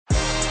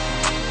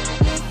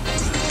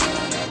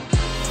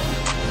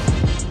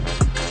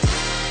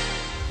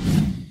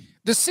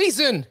The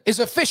season is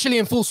officially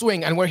in full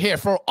swing, and we're here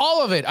for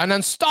all of it. An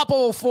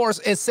unstoppable force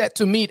is set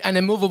to meet an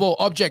immovable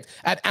object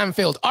at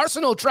Anfield.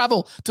 Arsenal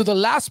travel to the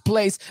last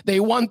place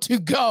they want to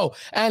go,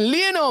 and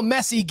Lionel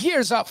Messi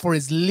gears up for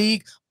his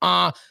League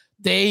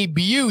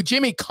debut.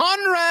 Jimmy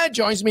Conrad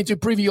joins me to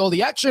preview all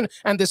the action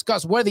and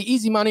discuss where the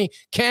easy money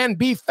can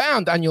be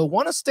found. And you'll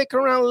want to stick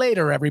around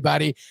later,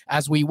 everybody,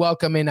 as we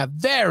welcome in a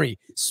very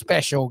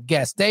special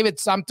guest,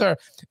 David Sumter,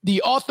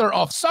 the author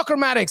of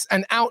Soccermatics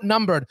and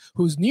Outnumbered,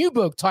 whose new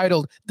book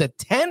titled The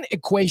 10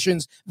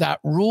 Equations That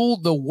Rule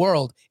the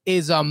World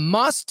is a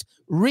must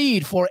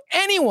read for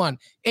anyone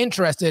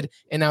interested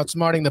in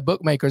outsmarting the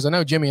bookmakers. I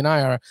know Jimmy and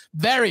I are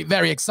very,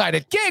 very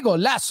excited. Que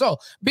Golazo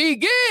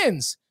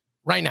begins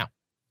right now.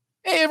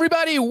 Hey,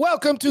 everybody.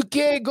 Welcome to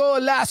Que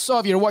Golazo.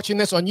 If you're watching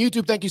this on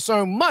YouTube, thank you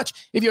so much.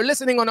 If you're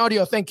listening on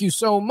audio, thank you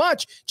so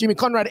much. Jimmy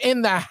Conrad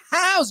in the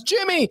house.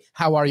 Jimmy,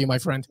 how are you, my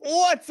friend?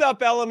 What's up,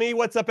 LME?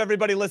 What's up,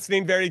 everybody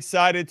listening? Very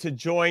excited to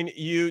join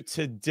you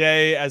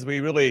today as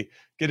we really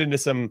get into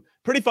some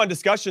pretty fun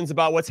discussions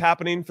about what's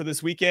happening for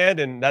this weekend.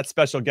 And that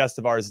special guest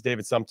of ours,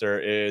 David Sumter,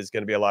 is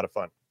going to be a lot of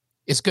fun.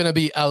 It's going to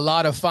be a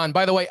lot of fun.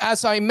 By the way,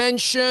 as I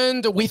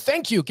mentioned, we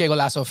thank you, Que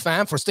Golazo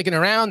fam, for sticking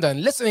around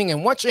and listening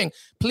and watching.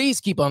 Please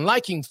keep on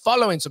liking,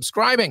 following,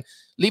 subscribing.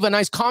 Leave a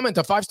nice comment,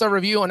 a 5-star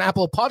review on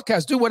Apple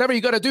Podcasts. Do whatever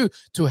you got to do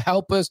to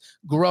help us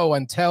grow,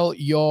 and tell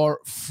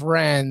your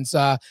friends.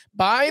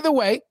 By the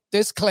way,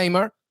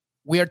 disclaimer,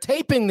 we are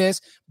taping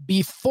this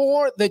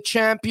before the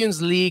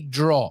Champions League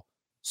draw,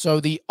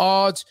 so the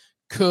odds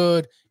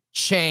could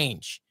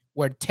change.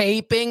 We're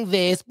taping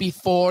this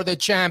before the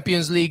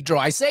Champions League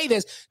draw. I say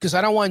this because I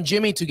don't want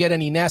Jimmy to get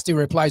any nasty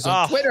replies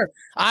on Twitter.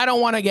 I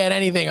don't want to get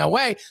anything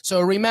away.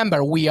 So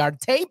remember, we are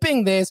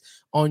taping this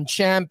on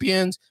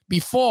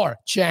before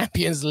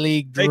Champions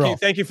League draw.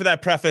 Thank you for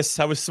that preface.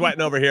 I was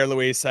sweating over here,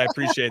 Luis. I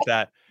appreciate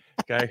that.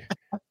 Okay.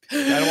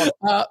 I don't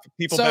want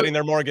people betting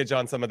their mortgage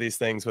on some of these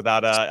things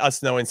without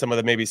us knowing some of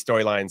the maybe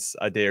storylines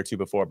a day or two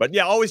before. But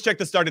yeah, always check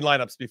the starting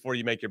lineups before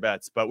you make your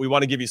bets. But we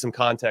want to give you some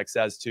context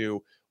as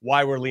to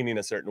why we're leaning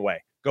a certain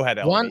way. Go ahead,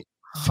 Ellen.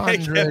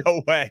 Take it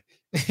away.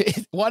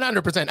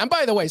 100%. And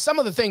by the way, some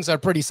of the things are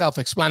pretty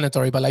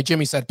self-explanatory, but like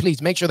Jimmy said, please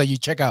make sure that you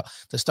check out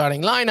the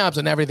starting lineups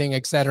and everything,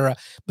 etc.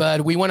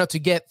 But we wanted to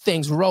get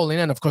things rolling.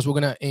 And of course, we're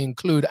going to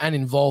include and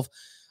involve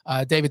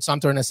David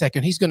Sumter in a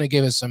second. He's going to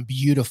give us some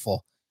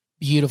beautiful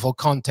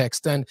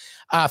context. And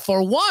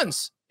for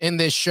once in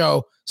this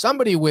show,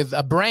 somebody with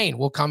a brain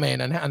will come in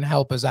and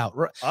help us out.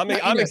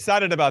 I'm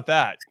excited about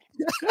that.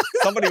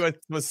 Somebody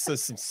with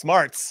some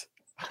smarts.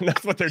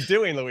 That's what they're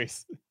doing,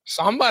 Luis.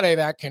 Somebody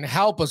that can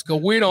help us,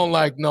 because we don't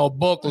like no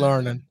book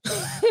learning.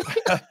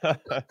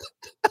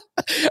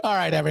 All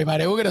right,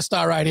 everybody, we're going to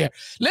start right here.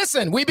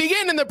 Listen, we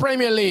begin in the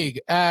Premier League,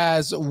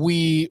 as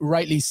we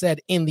rightly said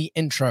in the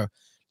intro.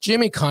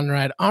 Jimmy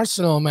Conrad,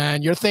 Arsenal,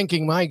 man, you're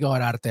thinking, my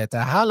God,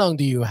 Arteta, how long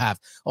do you have?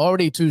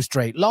 Already 2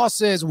 straight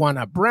losses, one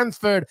at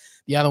Brentford,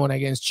 the other one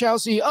against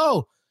Chelsea.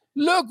 Oh,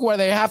 look where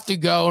they have to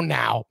go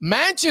now.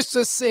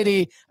 Manchester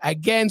City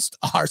against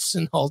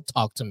Arsenal.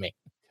 Talk to me.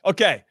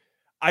 Okay,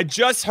 I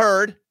just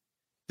heard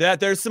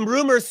that there's some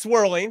rumors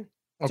swirling.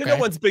 To no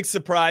one's big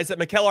surprise that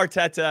Mikel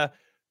Arteta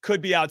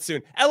could be out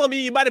soon.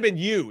 LME, it might have been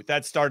you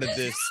that started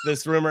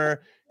this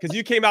rumor, because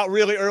you came out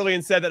really early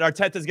and said that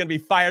Arteta is going to be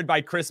fired by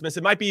Christmas.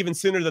 It might be even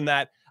sooner than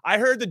that. I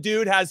heard the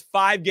dude has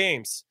 5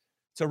 games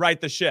to right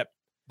the ship.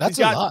 That's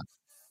a lot.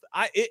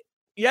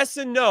 Yes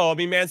and no. I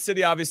mean, Man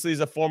City obviously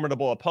is a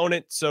formidable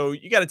opponent, so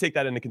you got to take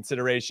that into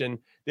consideration.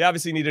 They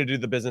obviously needed to do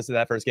the business in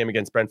that first game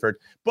against Brentford,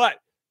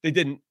 but they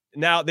didn't.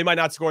 Now they might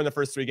not score in the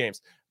first 3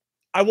 games.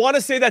 I want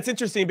to say that's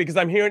interesting because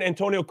I'm hearing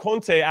Antonio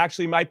Conte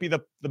actually might be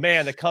the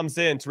man that comes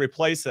in to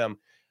replace him,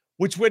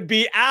 which would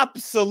be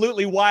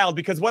absolutely wild,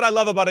 because what I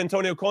love about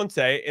Antonio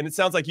Conte, and it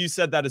sounds like you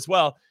said that as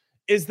well,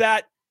 is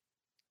that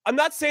I'm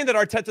not saying that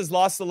Arteta's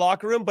lost the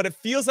locker room, but it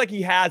feels like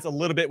he has a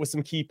little bit with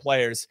some key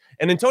players.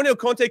 And Antonio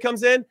Conte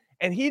comes in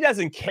and he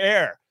doesn't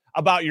care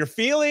about your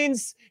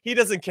feelings. He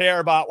doesn't care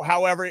about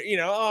however,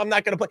 I'm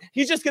not going to play.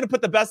 He's just going to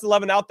put the best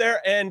 11 out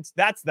there, and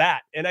that's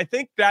that. And I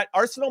think that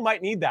Arsenal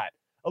might need that.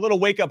 A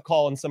little wake-up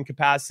call in some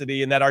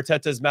capacity, and that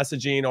Arteta's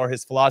messaging or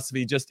his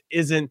philosophy just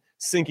isn't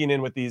sinking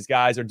in with these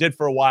guys, or did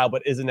for a while,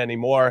 but isn't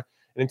anymore.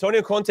 And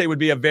Antonio Conte would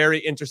be a very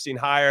interesting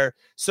hire.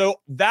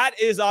 So that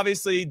is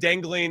obviously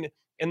dangling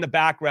in the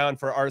background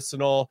for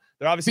Arsenal.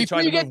 They're obviously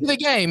trying to get to the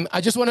game.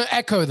 I just want to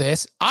echo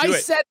this. I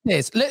said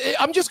this.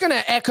 I'm just going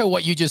to echo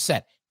what you just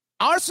said.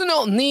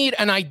 Arsenal need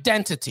an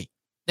identity.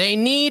 They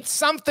need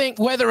something,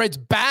 whether it's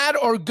bad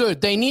or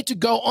good. They need to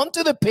go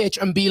onto the pitch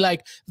and be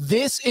like,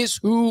 this is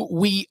who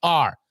we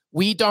are.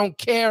 We don't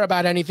care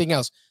about anything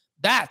else.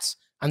 That's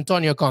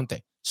Antonio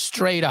Conte,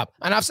 straight up.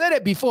 And I've said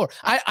it before.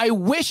 I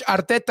wish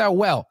Arteta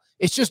well.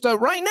 It's just that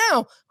right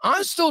now,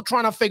 I'm still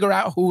trying to figure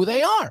out who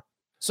they are.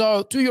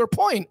 So to your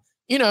point,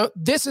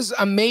 this is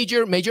a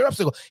major, major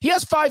obstacle. He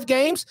has 5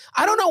 games.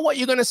 I don't know what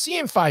you're going to see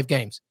in 5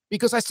 games,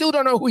 because I still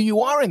don't know who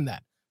you are in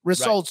that.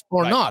 Results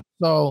or not.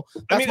 So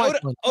that's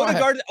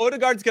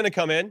Odegaard's going to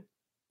come in.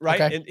 right?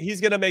 Okay. And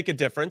he's going to make a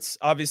difference.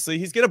 Obviously,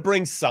 he's going to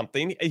bring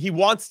something. He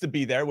wants to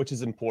be there, which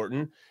is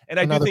important. And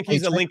I do think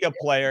he's a link-up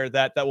player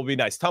that will be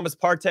nice. Thomas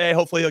Partey,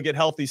 hopefully he'll get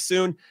healthy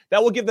soon.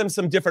 That will give them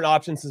some different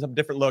options and some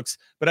different looks.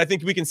 But I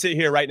think we can sit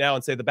here right now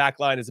and say the back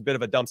line is a bit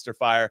of a dumpster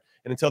fire.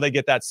 And until they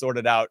get that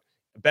sorted out,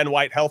 Ben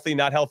White, healthy,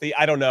 not healthy,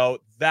 I don't know.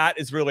 That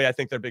is really, I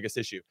think, their biggest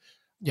issue.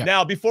 Yeah.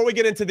 Now, before we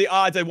get into the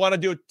odds, I want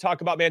to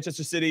talk about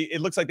Manchester City. It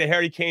looks like the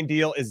Harry Kane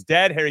deal is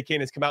dead. Harry Kane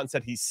has come out and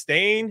said he's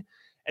staying.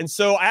 And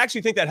so I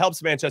actually think that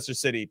helps Manchester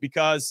City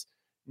because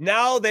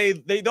now they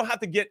don't have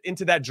to get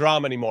into that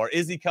drama anymore.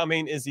 Is he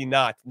coming? Is he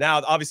not?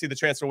 Now, obviously, the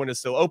transfer window is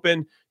still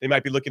open. They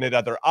might be looking at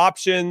other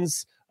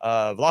options.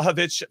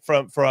 Vlahovic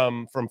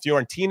from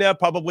Fiorentina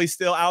probably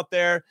still out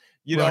there.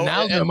 You know,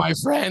 Ronaldo, my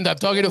friend. I'm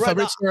talking to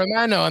Fabrizio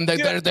Romano, and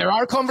there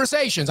are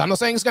conversations. I'm not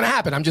saying it's going to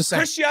happen. I'm just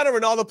saying. Cristiano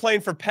Ronaldo playing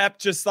for Pep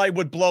just like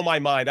would blow my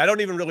mind. I don't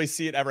even really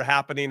see it ever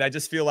happening. I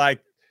just feel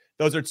like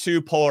those are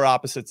two polar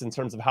opposites in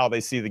terms of how they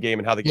see the game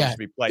and how the game should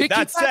be played.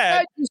 That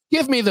said, just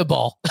give me the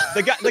ball.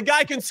 the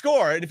guy can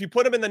score, and if you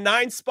put him in the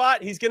 9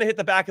 spot, he's going to hit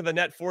the back of the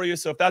net for you.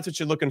 So if that's what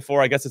you're looking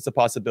for, I guess it's a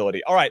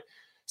possibility. All right,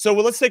 so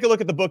let's take a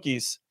look at the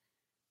bookies.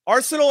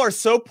 Arsenal are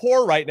so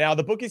poor right now.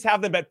 The bookies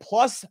have them at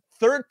plus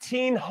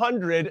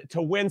 1,300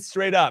 to win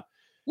straight up.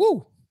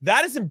 Woo.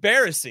 That is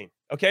embarrassing.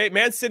 Okay.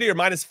 Man City are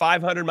minus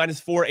 500, minus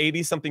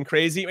 480, something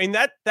crazy. I mean,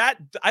 that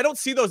I don't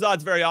see those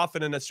odds very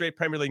often in a straight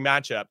Premier League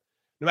matchup,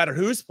 no matter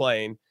who's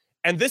playing.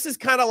 And this is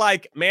kind of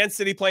like Man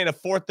City playing a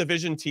 4th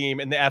division team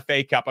in the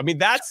FA Cup. I mean,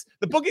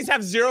 the bookies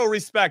have zero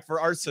respect for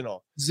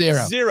Arsenal.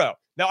 Zero.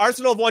 Now,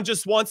 Arsenal have won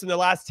just once in their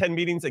last 10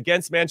 meetings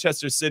against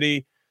Manchester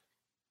City.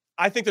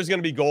 I think there's going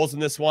to be goals in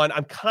this one.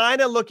 I'm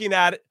kind of looking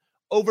at it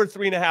over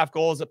 3.5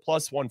 goals at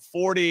plus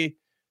 140.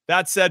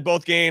 That said,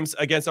 both games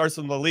against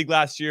Arsenal in the league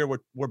last year were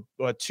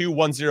 2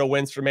 1-0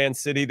 wins for Man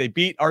City. They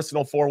beat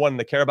Arsenal 4-1 in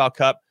the Carabao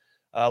Cup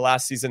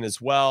last season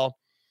as well.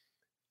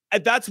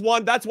 And that's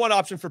one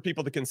option for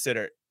people to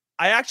consider.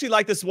 I actually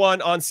like this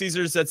one on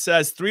Caesars that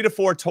says 3 to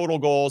 4 total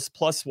goals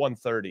plus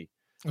 130.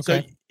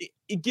 Okay. So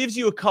it gives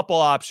you a couple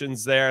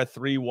options there: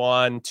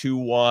 3-1,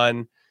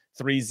 2-1.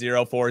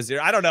 3-0, 4-0.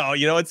 I don't know.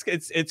 You know,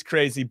 it's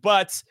crazy,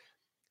 but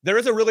there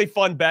is a really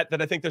fun bet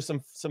that I think there's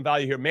some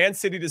value here. Man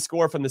City to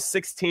score from the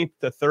 16th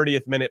to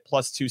 30th minute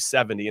plus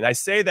 270. And I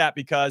say that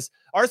because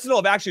Arsenal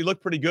have actually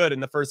looked pretty good in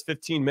the first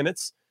 15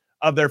 minutes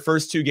of their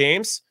first 2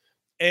 games.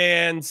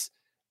 And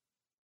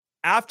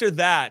after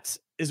that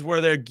is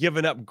where they're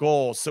giving up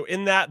goals. So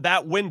in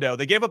that window,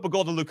 they gave up a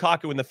goal to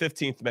Lukaku in the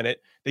 15th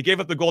minute. They gave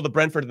up the goal to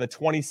Brentford in the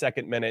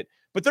 22nd minute,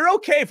 but they're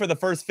okay for the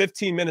first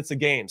 15 minutes of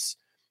games.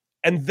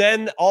 And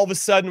then all of a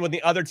sudden, when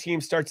the other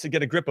team starts to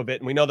get a grip of it,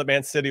 and we know that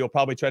Man City will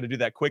probably try to do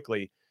that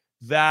quickly,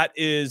 that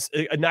is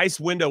a nice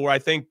window where I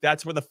think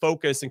that's where the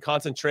focus and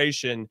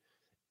concentration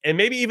and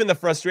maybe even the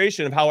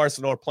frustration of how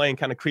Arsenal are playing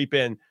kind of creep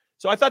in.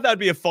 So I thought that would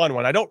be a fun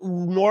one. I don't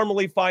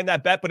normally find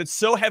that bet, but it's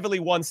so heavily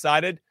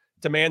one-sided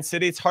to Man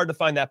City. It's hard to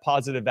find that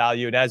positive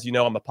value. And as you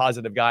know, I'm a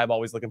positive guy. I'm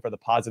always looking for the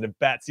positive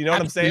bets. You know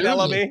what I'm saying,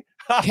 LME?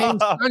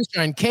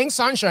 King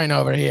Sunshine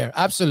over here.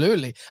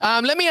 Absolutely.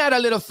 Let me add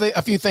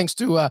a few things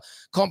to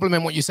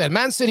complement what you said.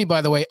 Man City,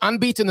 by the way,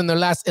 unbeaten in their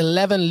last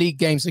 11 league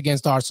games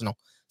against Arsenal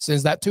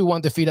since that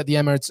 2-1 defeat at the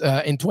Emirates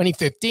in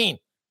 2015.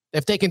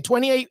 They've taken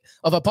 28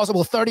 of a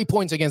possible 30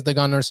 points against the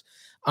Gunners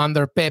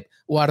under Pep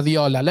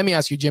Guardiola. Let me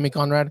ask you, Jimmy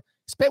Conrad,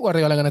 is Pep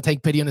Guardiola going to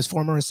take pity on his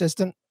former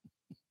assistant?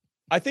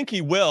 I think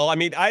he will. I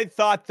mean, I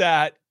thought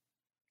that.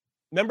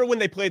 Remember when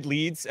they played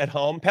Leeds at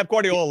home? Pep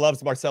Guardiola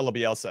loves Marcelo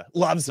Bielsa.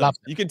 Loves him.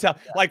 You can tell.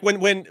 Like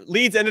when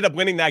Leeds ended up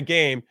winning that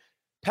game,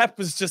 Pep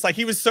was just like,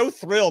 he was so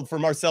thrilled for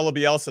Marcelo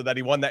Bielsa that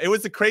he won that. It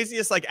was the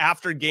craziest like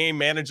after game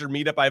manager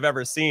meetup I've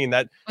ever seen.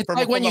 That from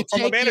a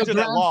manager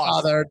that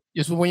lost.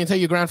 Just when you take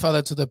your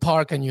grandfather to the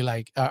park and you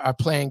like are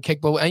playing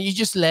kickball and you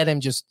just let him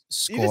just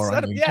score.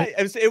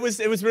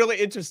 It was really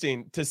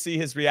interesting to see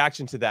his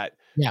reaction to that.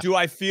 Yeah. Do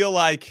I feel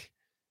like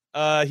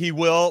he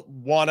will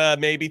want to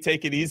maybe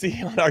take it easy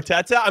on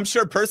Arteta? I'm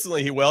sure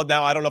personally he will.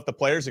 Now, I don't know if the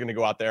players are going to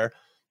go out there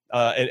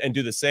and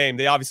do the same.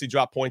 They obviously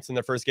dropped points in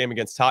their first game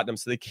against Tottenham,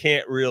 so they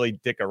can't really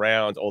dick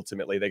around.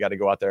 Ultimately, they got to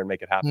go out there and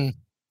make it happen.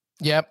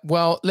 Yeah.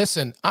 Well,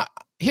 listen,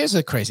 here's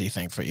a crazy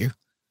thing for you.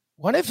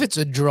 What if it's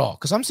a draw?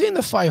 Because I'm seeing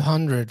the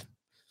 500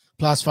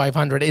 plus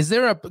 500. Is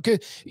there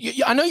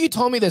I know you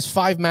told me there's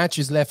 5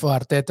 matches left for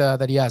Arteta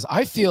that he has.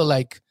 I feel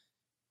like,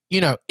 you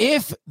know,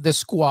 if the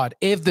squad,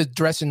 if the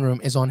dressing room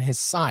is on his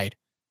side,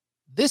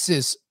 this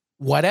is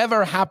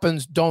whatever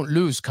happens, don't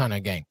lose kind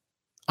of game,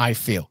 I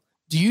feel.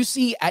 Do you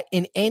see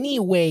in any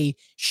way,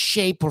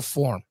 shape, or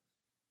form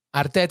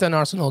Arteta and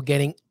Arsenal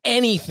getting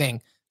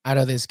anything out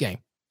of this game?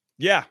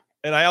 Yeah,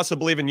 and I also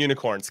believe in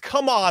unicorns.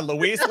 Come on,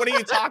 Luis. What are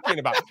you talking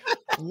about?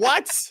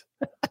 What?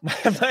 All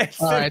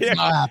right, it's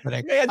not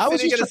happening. Man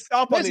City going to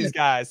stomp on these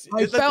guys.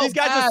 These guys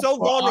are so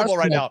vulnerable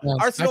right now.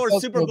 Arsenal are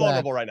super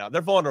vulnerable right now.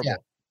 They're vulnerable.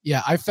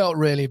 Yeah, I felt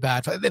really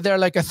bad. They're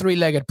like a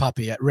 3-legged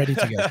puppy ready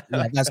to go.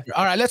 Yeah, that's good.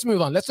 All right, let's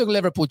move on. Let's look at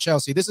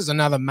Liverpool-Chelsea. This is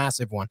another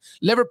massive one.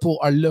 Liverpool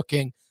are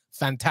looking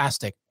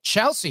fantastic.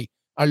 Chelsea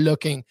are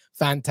looking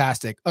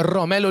fantastic.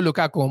 Romelu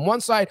Lukaku on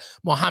one side,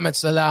 Mohamed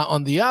Salah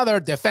on the other.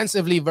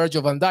 Defensively,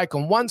 Virgil van Dijk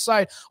on one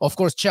side. Of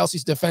course,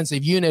 Chelsea's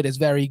defensive unit is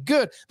very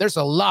good. There's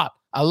a lot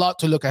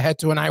to look ahead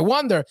to. And I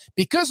wonder,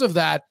 because of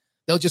that,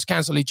 they'll just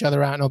cancel each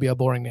other out and it'll be a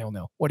boring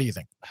 0-0. What do you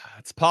think?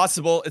 It's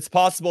possible. It's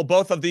possible.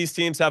 Both of these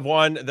teams have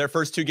won their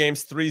first two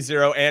games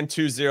 3-0 and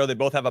 2-0. They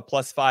both have a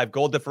 +5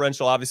 goal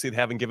differential. Obviously, they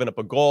haven't given up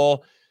a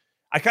goal.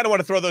 I kind of want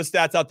to throw those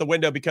stats out the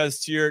window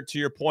because to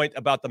your point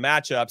about the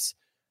matchups,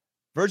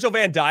 Virgil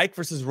van Dijk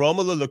versus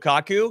Romelu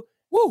Lukaku.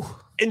 Woo.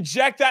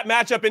 Inject that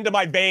matchup into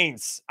my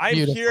veins. I'm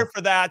here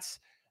for that.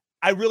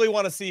 I really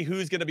want to see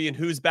who's going to be in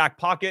whose back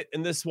pocket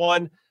in this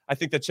one. I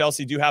think that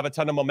Chelsea do have a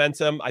ton of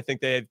momentum. I think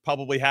they've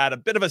probably had a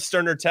bit of a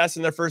sterner test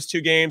in their first two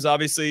games,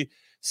 obviously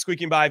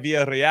squeaking by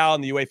Villarreal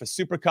in the UEFA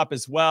Super Cup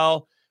as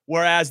well.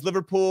 Whereas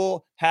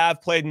Liverpool have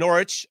played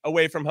Norwich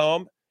away from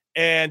home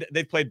and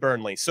they've played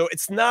Burnley. So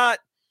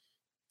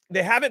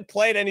they haven't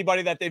played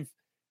anybody that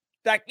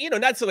not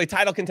necessarily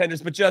title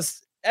contenders, but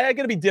just going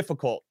to be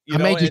difficult.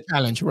 Major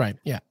challenge, right?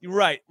 Yeah.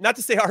 Right. Not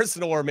to say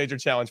Arsenal were a major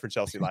challenge for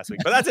Chelsea last week,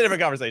 but that's a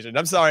different conversation.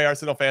 I'm sorry,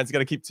 Arsenal fans. Got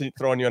to keep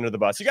throwing you under the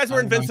bus. You guys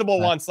were invincible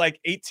once, like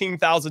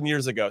 18,000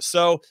 years ago.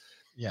 So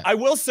yeah. I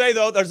will say,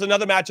 though, there's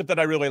another matchup that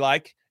I really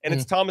like, and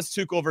it's Thomas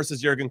Tuchel versus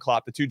Jurgen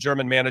Klopp, the two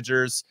German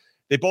managers.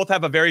 They both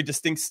have a very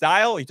distinct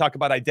style. You talk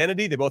about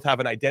identity. They both have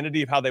an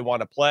identity of how they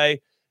want to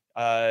play.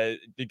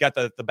 You got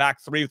the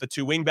back three with the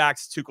two wing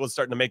backs. Tuchel is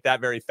starting to make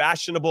that very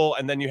fashionable.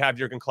 And then you have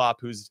Jurgen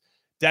Klopp, who's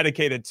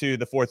dedicated to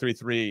the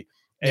 4-3-3.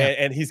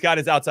 And he's got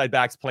his outside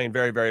backs playing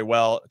very, very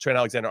well. Trent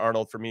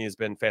Alexander-Arnold, for me, has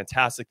been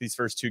fantastic these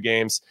first two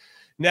games.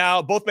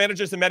 Now, both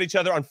managers have met each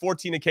other on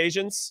 14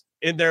 occasions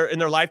in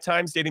their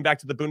lifetimes, dating back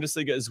to the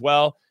Bundesliga as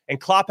well. And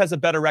Klopp has a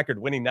better record,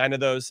 winning 9 of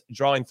those,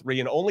 drawing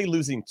 3, and only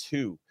losing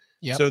 2.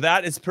 Yep. So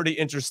that is pretty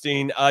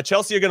interesting.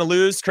 Chelsea are going to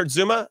lose Kurt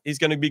Zouma. He's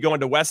going to be going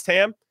to West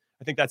Ham.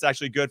 I think that's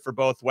actually good for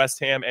both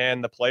West Ham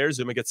and the players.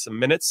 Zouma gets some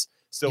minutes,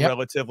 still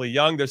relatively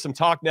young. There's some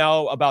talk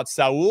now about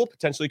Saul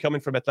potentially coming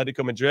from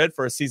Atletico Madrid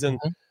for a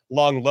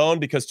season-long loan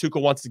because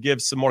Tuchel wants to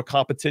give some more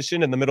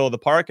competition in the middle of the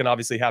park and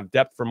obviously have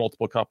depth for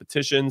multiple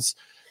competitions.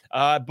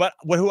 But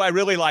who I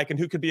really like and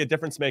who could be a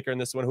difference maker in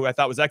this one, who I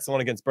thought was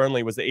excellent against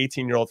Burnley, was the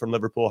 18-year-old from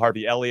Liverpool,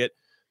 Harvey Elliott.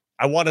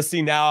 I want to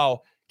see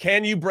now,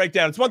 can you break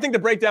down? It's one thing to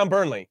break down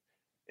Burnley.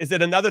 Is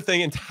it another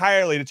thing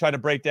entirely to try to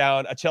break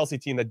down a Chelsea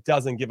team that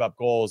doesn't give up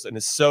goals and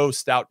is so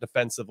stout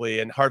defensively?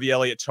 And Harvey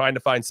Elliott trying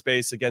to find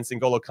space against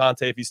N'Golo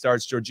Kante if he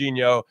starts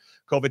Jorginho,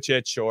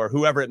 Kovacic, or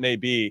whoever it may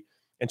be,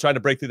 and trying to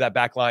break through that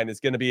back line is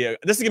going to be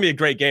a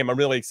great game. I'm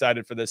really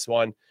excited for this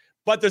one.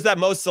 But there's that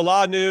Mo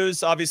Salah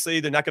news. Obviously,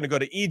 they're not going to go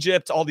to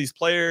Egypt. All these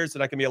players, they're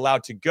not going to be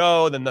allowed to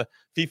go. Then the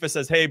FIFA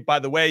says, hey, by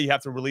the way, you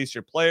have to release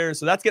your players.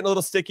 So that's getting a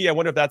little sticky. I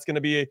wonder if that's going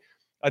to be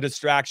a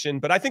distraction.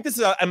 But I think this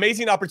is an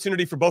amazing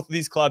opportunity for both of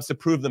these clubs to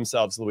prove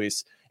themselves,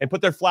 Luis, and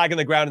put their flag in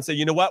the ground and say,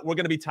 you know what, we're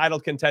going to be title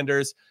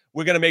contenders.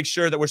 We're going to make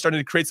sure that we're starting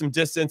to create some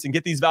distance and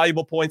get these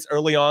valuable points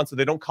early on so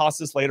they don't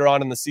cost us later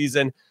on in the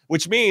season,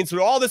 which means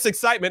through all this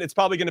excitement, it's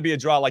probably going to be a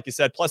draw, like you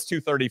said, plus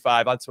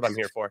 235. That's what I'm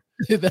here for.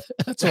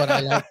 That's what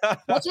I like.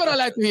 That's what I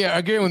like to hear. I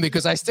agree with you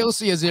because I still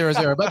see a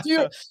 0-0. But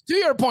to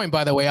your point,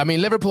 by the way, I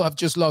mean, Liverpool have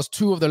just lost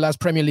 2 of their last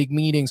Premier League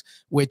meetings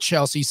with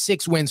Chelsea,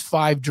 6 wins,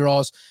 5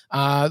 draws.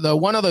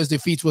 One of those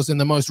defeats was in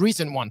the most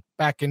recent one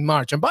back in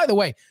March. And by the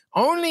way,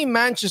 only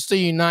Manchester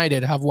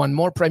United have won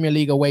more Premier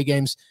League away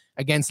games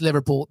against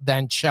Liverpool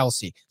than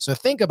Chelsea. So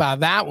think about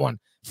that one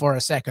for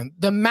a second.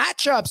 The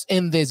matchups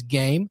in this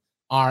game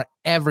are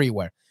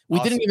everywhere.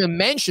 We didn't even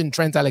mention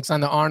Trent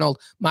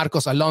Alexander-Arnold,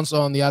 Marcos Alonso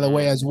on the other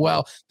way as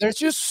well. There's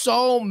just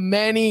so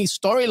many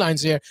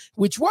storylines here,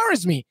 which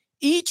worries me.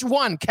 Each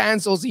one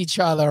cancels each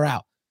other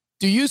out.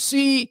 Do you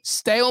see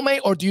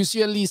stalemate or do you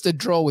see at least a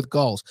draw with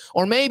goals?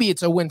 Or maybe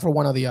it's a win for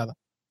one or the other.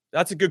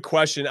 That's a good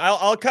question.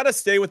 I'll kind of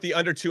stay with the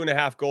under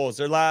 2.5 goals.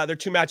 Their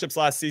 2 matchups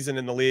last season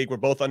in the league were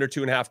both under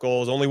 2.5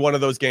 goals. Only one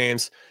of those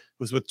games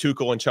was with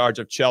Tuchel in charge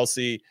of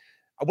Chelsea.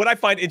 What I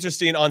find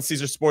interesting on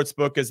Caesar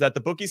Sportsbook is that the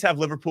bookies have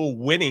Liverpool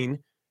winning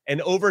and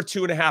over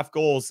 2.5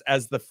 goals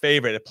as the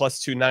favorite at plus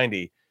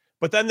 290.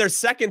 But then their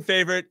second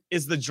favorite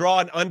is the draw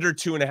and under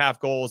 2.5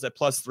 goals at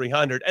plus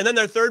 300. And then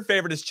their third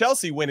favorite is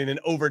Chelsea winning and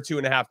over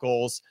 2.5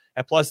 goals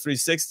at plus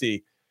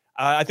 360.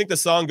 I think the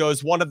song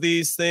goes, one of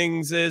these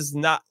things is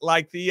not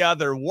like the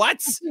other.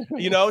 What?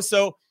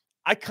 So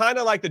I kind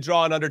of like the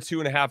draw and under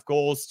 2.5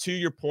 goals. To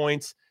your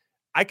point,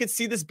 I could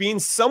see this being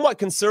somewhat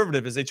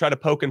conservative as they try to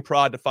poke and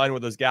prod to find where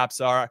those gaps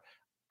are.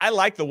 I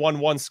like the 1-1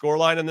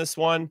 scoreline in this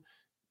one,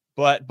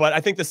 but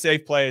I think the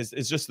safe play is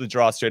just the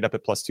draw straight up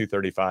at plus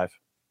 235.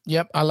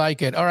 Yep, I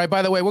like it. All right,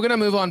 by the way, we're going to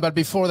move on, but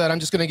before that,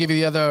 I'm just going to give you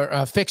the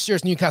other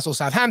fixtures. Newcastle,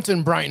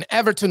 Southampton, Brighton,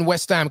 Everton,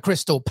 West Ham,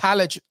 Crystal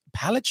Palace,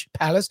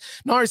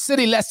 Norwich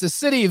City, Leicester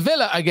City,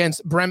 Villa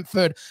against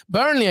Brentford,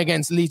 Burnley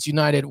against Leeds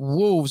United,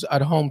 Wolves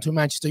at home to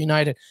Manchester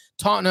United,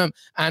 Tottenham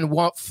and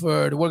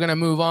Watford. We're going to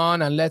move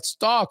on and let's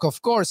talk,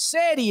 of course,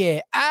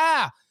 Serie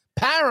A.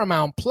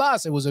 Paramount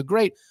Plus. It was a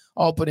great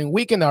opening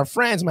weekend. Our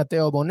friends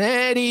Matteo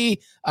Bonetti,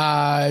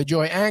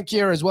 Joy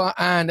Ankier as well,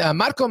 and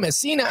Marco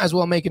Messina as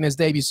well making his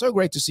debut. So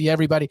great to see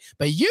everybody.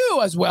 But you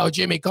as well,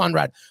 Jimmy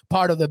Conrad,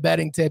 part of the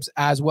betting tips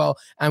as well,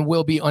 and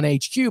will be on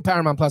HQ,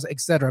 Paramount Plus,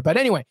 etc. But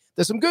anyway,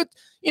 there's some good,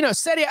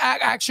 Serie A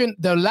action.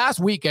 The last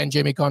weekend,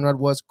 Jimmy Conrad,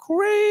 was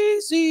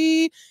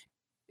crazy.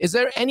 Is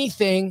there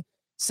anything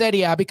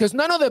Serie A, because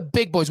none of the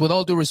big boys, with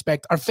all due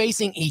respect, are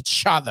facing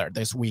each other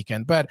this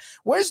weekend. But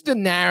where's the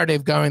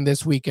narrative going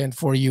this weekend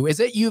for you? Is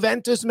it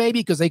Juventus maybe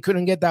because they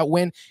couldn't get that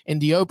win in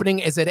the opening?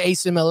 Is it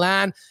AC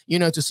Milan,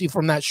 to see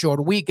from that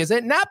short week? Is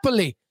it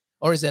Napoli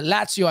or is it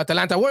Lazio,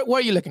 Atalanta? What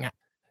are you looking at?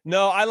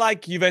 No, I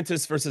like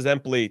Juventus versus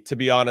Empoli, to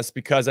be honest,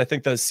 because I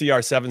think the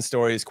CR7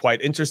 story is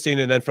quite interesting.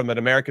 And then from an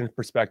American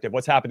perspective,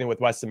 what's happening with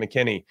Weston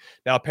McKennie?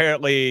 Now,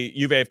 apparently,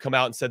 Juve have come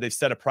out and said they've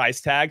set a price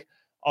tag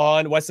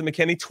on Weston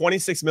McKennie,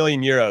 26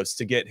 million euros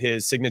to get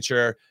his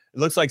signature. It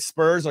looks like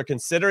Spurs are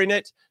considering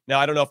it. Now,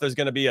 I don't know if there's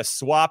going to be a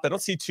swap. I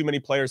don't see too many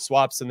player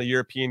swaps in the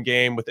European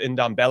game, with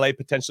Ndombele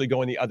potentially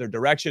going the other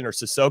direction or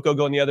Sissoko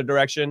going the other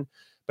direction.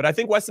 But I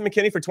think Weston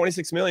McKennie for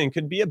 26 million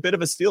could be a bit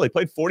of a steal. He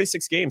played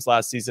 46 games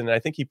last season, and I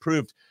think he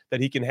proved that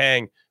he can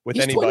hang with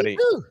anybody.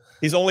 22.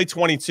 He's only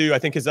 22. I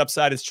think his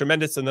upside is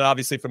tremendous. And then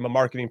obviously from a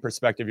marketing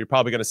perspective, you're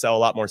probably going to sell a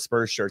lot more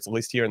Spurs shirts, at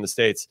least here in the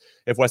States,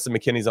 if Weston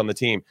McKennie's on the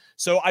team.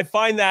 So I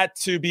find that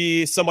to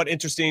be somewhat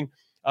interesting,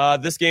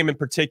 this game in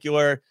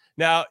particular.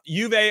 Now,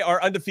 Juve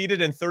are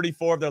undefeated in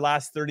 34 of their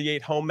last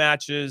 38 home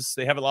matches.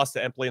 They haven't lost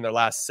to Empoli in their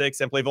last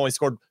 6. Empoli have only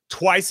scored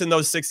twice in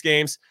those 6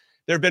 games.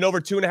 There have been over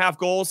 2.5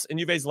 goals in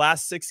Juve's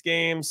last 6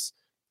 games.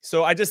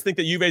 So I just think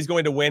that Juve is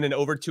going to win in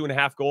over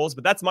 2.5 goals,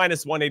 but that's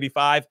minus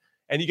 185.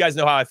 And you guys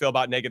know how I feel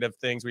about negative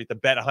things where you have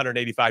to bet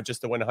 185 just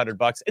to win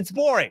 $100. It's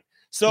boring.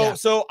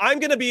 So I'm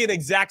going to be an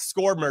exact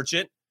score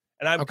merchant.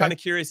 And I'm kind of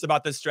curious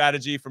about this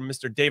strategy from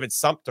Mr. David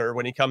Sumter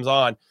when he comes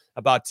on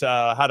about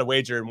how to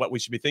wager and what we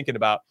should be thinking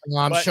about.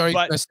 Well, I'm sure he's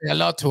going to say a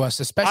lot to us,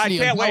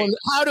 especially on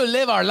how to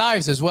live our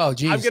lives as well.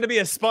 Jeez. I'm going to be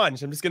a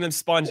sponge. I'm just going to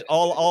sponge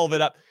all of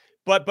it up.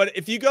 But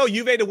if you go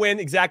Juve to win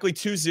exactly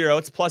 2-0,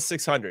 it's plus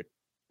 600.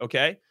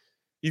 Okay.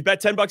 You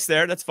bet $10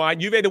 there. That's fine.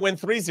 Juve to win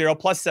 3-0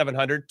 plus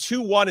 700.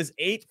 2-1 is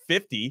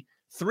 850.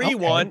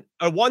 3-1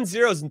 or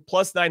 1-0 is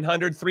plus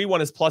 900.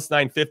 3-1 is plus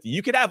 950.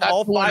 You could have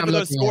all 5 of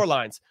those score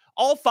lines.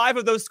 All 5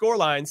 of those score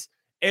lines.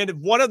 And if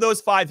one of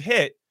those 5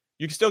 hit,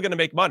 you're still going to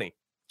make money.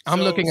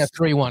 I'm looking at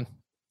 3-1.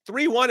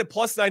 3-1 at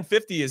plus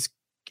 950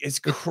 is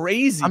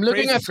crazy. I'm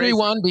looking at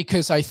 3-1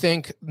 because I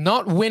think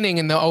not winning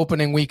in the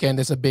opening weekend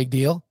is a big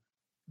deal.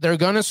 They're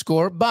going to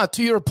score. But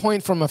to your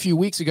point from a few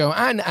weeks ago,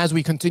 and as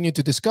we continue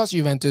to discuss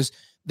Juventus,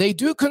 they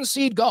do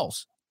concede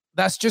goals.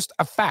 That's just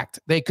a fact.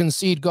 They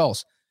concede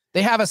goals.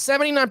 They have a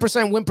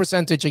 79% win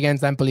percentage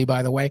against Empoli,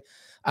 by the way.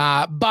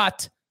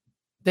 But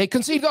they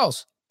concede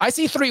goals. I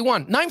see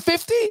 3-1.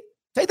 950?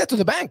 Take that to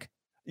the bank.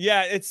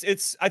 Yeah,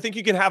 it's. I think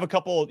you can have a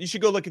couple. You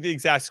should go look at the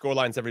exact score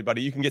lines,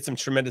 everybody. You can get some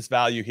tremendous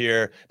value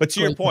here. But to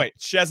your point,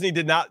 Szczesny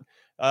did not,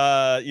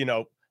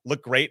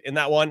 look great in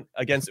that one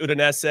against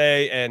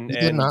Udinese, and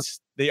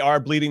they are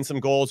bleeding some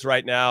goals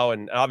right now.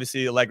 And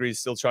obviously, Allegri is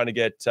still trying to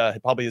get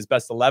probably his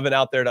best 11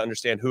 out there to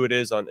understand who it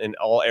is in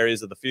all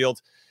areas of the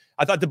field.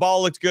 I thought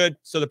Dybala looked good,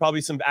 so there'll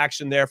probably some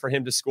action there for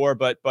him to score.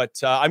 But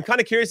I'm kind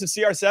of curious if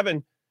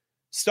CR7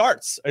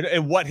 starts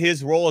and what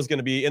his role is going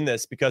to be in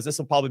this, because this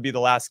will probably be the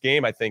last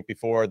game, I think,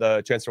 before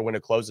the transfer window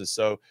closes.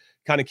 So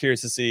kind of curious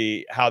to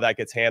see how that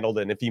gets handled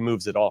and if he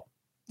moves at all.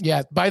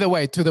 Yeah, by the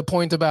way, to the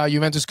point about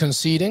Juventus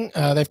conceding,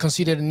 they've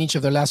conceded in each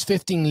of their last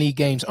 15 league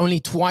games. Only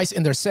twice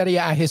in their Serie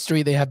A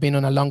history, they have been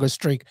on a longer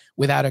streak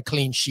without a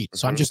clean sheet.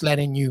 So I'm just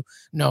letting you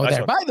know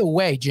there. By the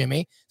way,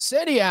 Jimmy,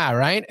 Serie A,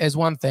 right, is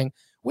one thing.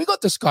 We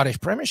got the Scottish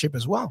Premiership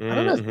as well. I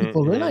don't know if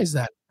people realize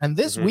that. And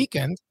this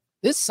weekend,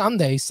 this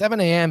Sunday, 7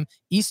 a.m.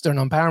 Eastern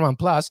on Paramount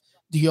Plus,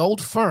 the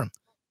Old Firm.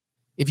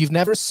 If you've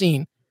never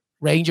seen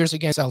Rangers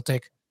against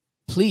Celtic,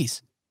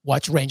 please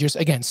watch Rangers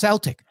against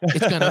Celtic.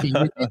 It's going to be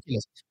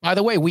ridiculous. By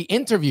the way, we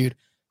interviewed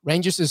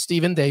Rangers'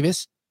 Stephen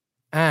Davis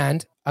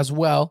and as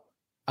well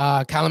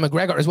Callum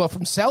McGregor as well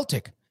from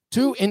Celtic.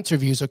 2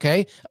 interviews,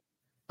 okay?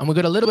 And we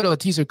got a little bit of a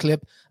teaser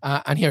clip,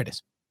 and here it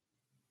is.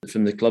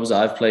 From the clubs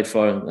that I've played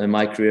for in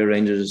my career,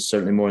 Rangers is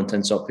certainly more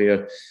intense up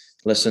here.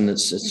 Listen,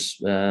 it's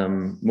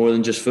more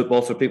than just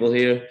football for people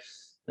here.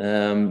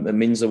 It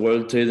means the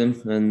world to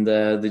them, and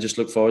they just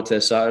look forward to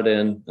a Saturday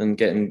and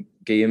getting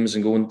games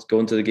and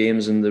going to the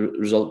games, and the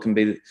result can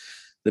be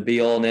the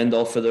be all and end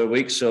all for their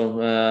week.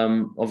 So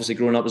obviously,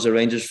 growing up as a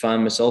Rangers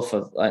fan myself,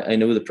 I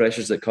know the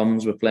pressures that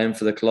comes with playing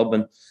for the club,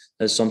 and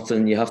it's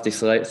something you have to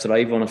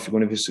thrive on if you're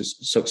going to be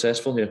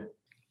successful here.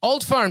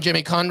 Old Firm,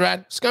 Jimmy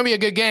Conrad. It's going to be a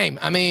good game.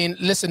 I mean,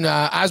 listen,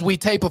 as we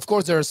tape, of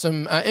course, there are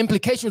some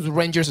implications with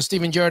Rangers.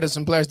 Steven Gerrard and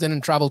some players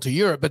didn't travel to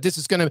Europe, but this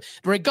is going to,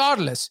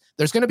 regardless,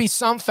 there's going to be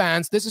some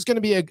fans. This is going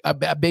to be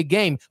a big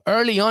game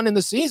early on in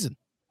the season.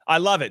 I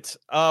love it.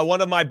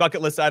 One of my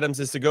bucket list items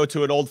is to go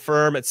to an old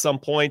firm at some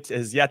point. It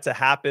has yet to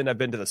happen. I've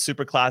been to the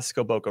Super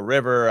Classico Boca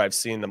River. I've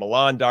seen the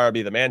Milan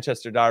Derby, the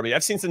Manchester Derby.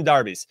 I've seen some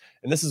derbies,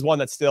 and this is one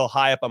that's still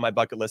high up on my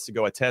bucket list to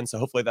go attend. So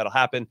hopefully that'll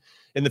happen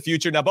in the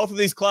future. Now, both of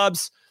these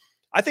clubs,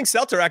 I think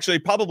Celta are actually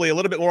probably a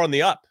little bit more on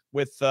the up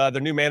with their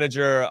new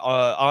manager,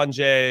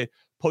 Ange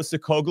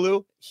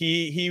Postecoglou.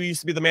 He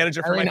used to be the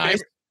manager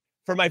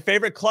for my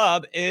favorite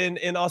club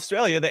in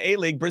Australia, the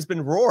A-League,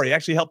 Brisbane Roar. He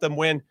actually helped them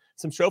win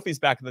some trophies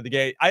back in the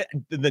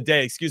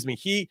day.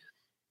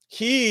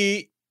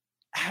 He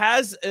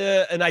has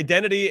an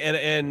identity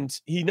and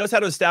he knows how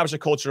to establish a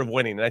culture of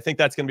winning. And I think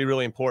that's going to be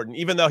really important.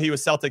 Even though he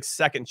was Celtic's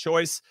second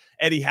choice,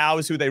 Eddie Howe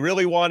is who they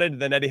really wanted.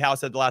 And then Eddie Howe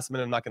said at the last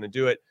minute, I'm not going to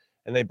do it.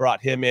 And they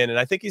brought him in. And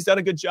I think he's done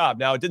a good job.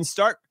 Now, it didn't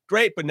start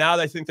great, but now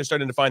I think they're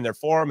starting to find their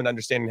form and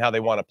understanding how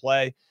they want to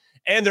play.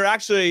 And they're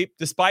actually,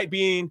 despite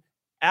being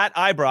at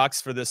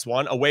Ibrox for this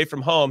one, away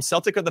from home,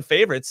 Celtic are the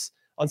favorites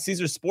on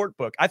Caesars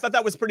Sportbook. I thought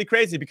that was pretty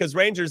crazy because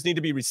Rangers need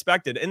to be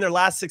respected. In their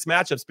last 6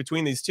 matchups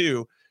between these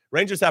two,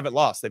 Rangers haven't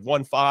lost. They've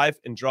won 5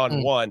 and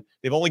drawn 1.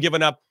 They've only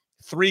given up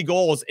 3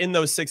 goals in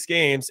those 6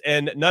 games,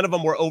 and none of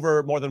them were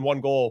over more than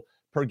 1 goal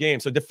per game.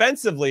 So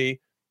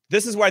defensively,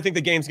 this is where I think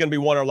the game's going to be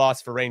won or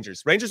lost for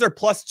Rangers. Rangers are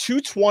plus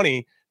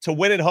 220 to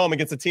win at home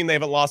against a team they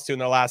haven't lost to in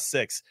their last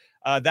 6.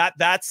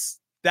 That's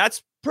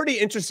pretty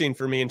interesting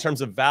for me in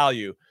terms of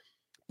value.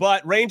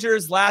 But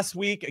Rangers last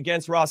week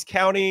against Ross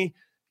County,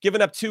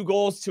 giving up 2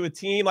 goals to a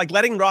team, like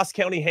letting Ross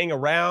County hang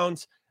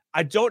around.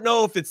 I don't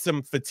know if it's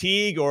some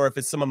fatigue or if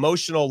it's some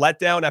emotional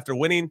letdown after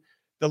winning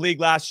the league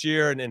last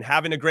year and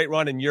having a great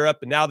run in Europe.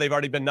 And now they've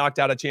already been knocked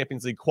out of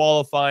Champions League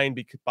qualifying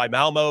by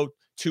Malmo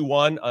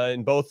 2-1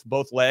 in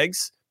both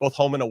legs, both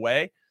home and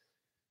away.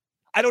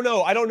 I don't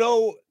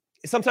know.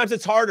 Sometimes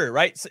it's harder,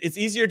 right? It's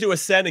easier to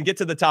ascend and get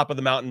to the top of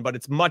the mountain, but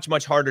it's much,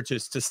 much harder to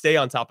stay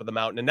on top of the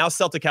mountain. And now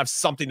Celtic have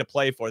something to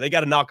play for. They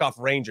got to knock off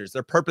Rangers.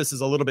 Their purpose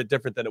is a little bit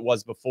different than it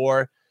was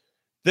before.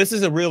 This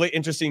is a really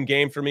interesting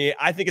game for me.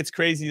 I think it's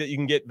crazy that you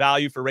can get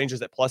value for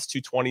Rangers at plus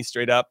 220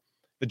 straight up.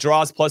 The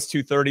draw is plus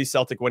 230.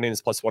 Celtic winning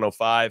is plus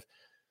 105.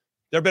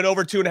 There have been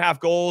over 2.5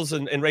 goals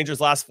in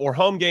Rangers' last 4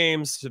 home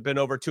games. There have been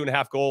over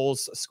 2.5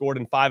 goals scored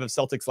in 5 of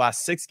Celtic's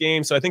last 6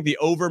 games. So I think the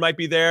over might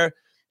be there.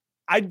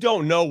 I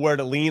don't know where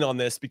to lean on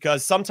this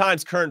because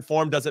sometimes current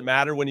form doesn't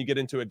matter when you get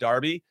into a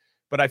derby.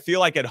 But I feel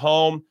like at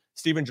home,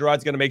 Steven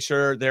Gerrard's going to make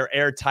sure they're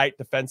airtight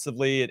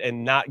defensively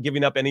and not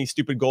giving up any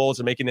stupid goals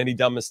or making any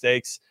dumb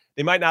mistakes.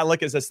 They might not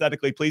look as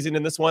aesthetically pleasing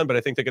in this one, but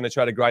I think they're going to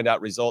try to grind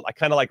out result. I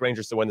kind of like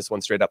Rangers to win this one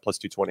straight up plus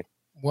 220.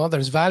 Well,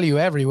 there's value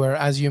everywhere,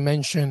 as you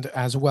mentioned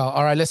as well.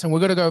 All right, listen,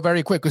 we're going to go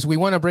very quick because we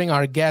want to bring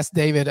our guest,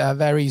 David,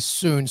 very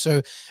soon.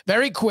 So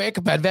very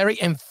quick, but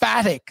very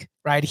emphatic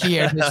right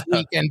here this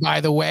weekend,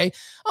 by the way.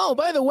 Oh,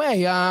 by the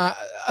way, a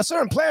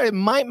certain player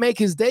might make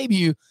his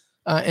debut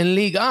in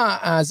Ligue 1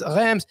 as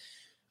Reims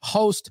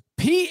host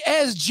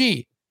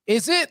PSG.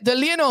 Is it the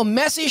Lionel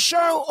Messi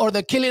show or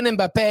the Kylian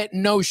Mbappe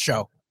no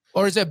show?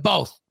 Or is it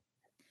both?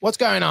 What's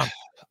going on?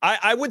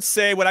 I would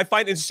say what I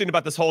find interesting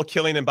about this whole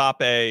Kylian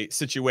Mbappe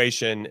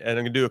situation, and I'm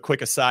going to do a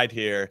quick aside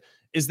here,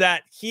 is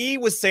that he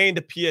was saying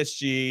to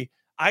PSG,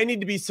 I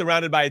need to be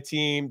surrounded by a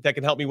team that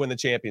can help me win the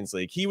Champions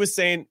League. He was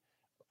saying,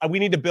 we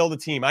need to build a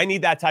team. I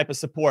need that type of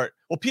support.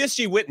 Well,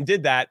 PSG went and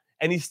did that,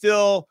 and he's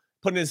still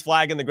putting his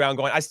flag in the ground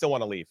going, I still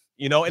want to leave.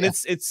 You know, and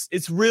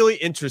it's really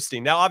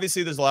interesting. Now,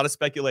 obviously, there's a lot of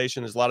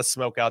speculation. There's a lot of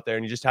smoke out there,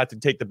 and you just have to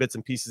take the bits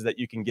and pieces that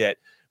you can get.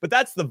 But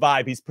that's the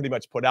vibe he's pretty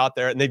much put out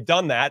there, and they've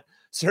done that.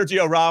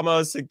 Sergio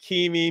Ramos,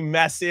 Hakimi,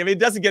 Messi. I mean, it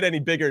doesn't get any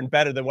bigger and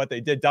better than what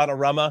they did.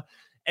 Donnarumma,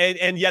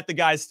 and yet the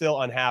guy's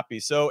still unhappy.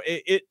 So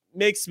it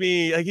makes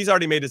me like he's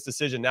already made his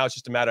decision. Now it's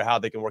just a matter of how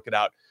they can work it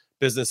out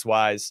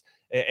business-wise,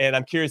 and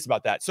I'm curious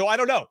about that. So I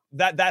don't know.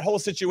 That whole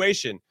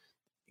situation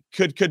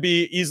could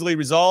be easily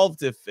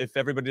resolved if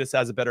everybody just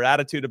has a better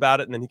attitude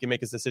about it, and then he can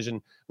make his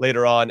decision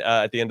later on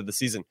at the end of the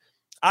season.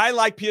 I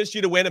like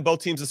PSG to win and both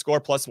teams to score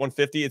plus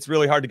 150. It's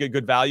really hard to get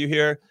good value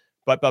here,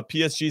 but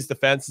PSG's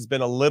defense has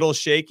been a little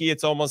shaky.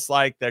 It's almost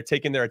like they're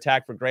taking their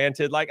attack for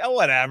granted. Like, oh,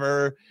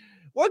 whatever.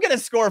 We're going to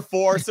score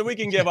 4 so we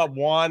can give up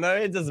 1.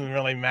 It doesn't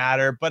really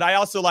matter. But I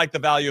also like the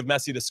value of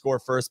Messi to score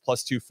first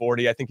plus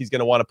 240. I think he's going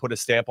to want to put a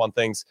stamp on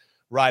things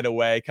right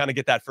away, kind of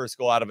get that first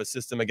goal out of a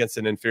system against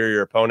an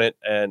inferior opponent.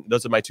 And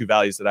those are my 2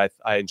 values that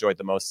I enjoyed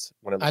the most.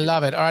 I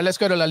love it. All right, let's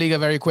go to La Liga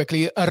very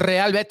quickly.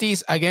 Real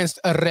Betis against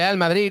Real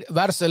Madrid.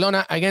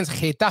 Barcelona against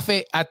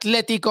Getafe.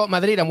 Atletico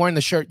Madrid. I'm wearing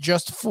the shirt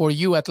just for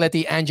you,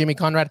 Atleti and Jimmy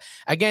Conrad.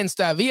 Against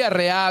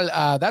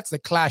Villarreal. That's the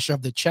clash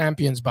of the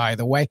champions, by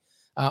the way.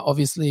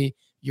 Obviously,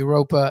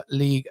 Europa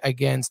League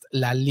against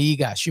La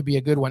Liga. Should be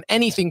a good one.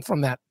 Anything from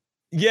that?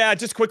 Yeah,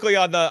 just quickly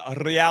on the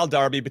Real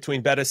derby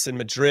between Betis and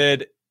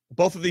Madrid.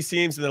 Both of these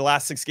teams in their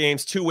last 6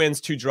 games, 2 wins,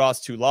 2 draws,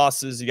 2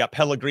 losses. You got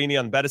Pellegrini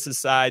on Betis'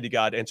 side. You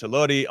got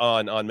Ancelotti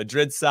on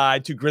Madrid's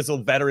side. 2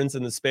 grizzled veterans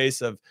in the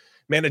space of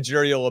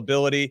managerial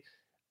ability.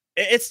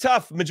 It's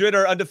tough. Madrid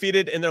are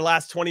undefeated in their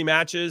last 20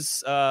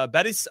 matches.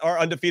 Betis are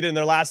undefeated in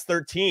their last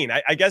 13.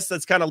 I guess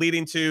that's kind of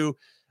leading to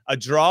a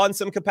draw in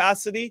some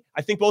capacity.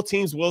 I think both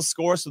teams will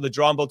score. So the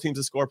draw on both teams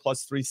to score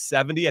plus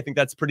 370. I think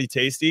that's pretty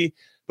tasty.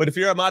 But if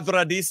you're a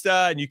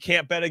Madridista and you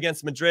can't bet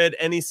against Madrid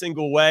any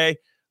single way,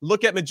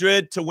 look at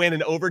Madrid to win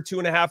an over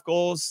 2.5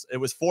 goals. It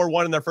was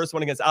 4-1 in their first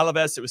one against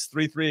Alaves. It was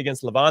 3-3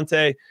 against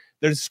Levante.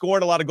 They're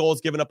scoring a lot of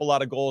goals, giving up a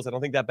lot of goals. I don't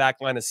think that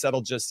back line is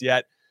settled just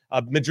yet.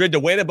 Madrid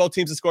to win at both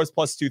teams to score is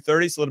plus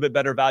 230, so a little bit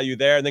better value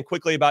there. And then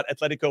quickly about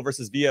Atletico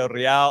versus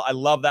Villarreal. I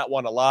love that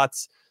one a lot.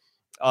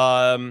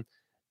 I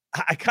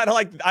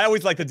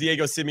always like the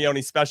Diego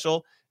Simeone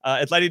special.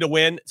 Atleti to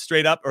win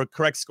straight up or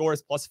correct score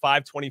is plus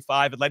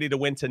 525. Atleti to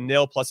win to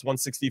nil plus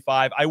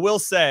 165. I will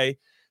say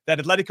that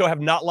Atletico have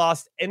not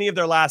lost any of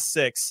their last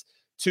 6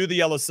 to the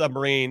Yellow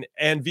Submarine,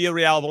 and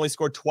Villarreal have only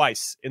scored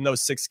twice in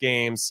those 6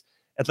 games.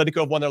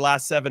 Atletico have won their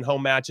last 7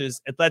 home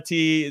matches.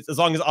 Atleti, as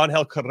long as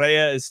Angel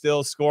Correa is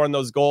still scoring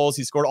those goals,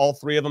 he scored all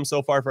 3 of them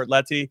so far for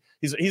Atleti.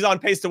 He's on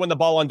pace to win the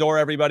Ballon d'Or,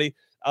 everybody.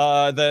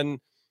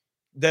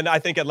 Then I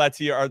think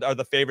Atleti are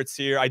the favorites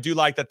here. I do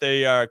like that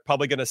they are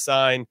probably going to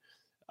sign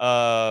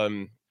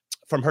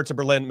from Hertha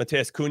Berlin,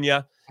 Matheus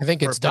Cunha. I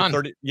think it's done.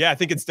 I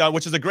think it's done,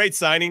 which is a great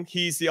signing.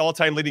 He's the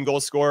all-time leading goal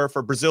scorer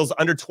for Brazil's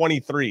under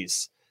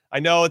 23s. I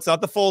know it's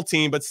not the full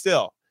team, but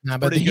still. No,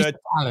 but he's a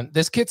talent.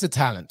 This kid's a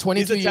talent.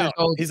 22 years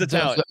old. He's a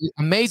talent.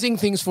 Amazing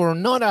things for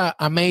not an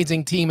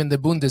amazing team in the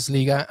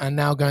Bundesliga, and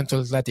now going to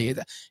Atleti.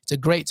 It's a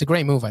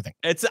great move, I think.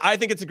 I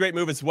think it's a great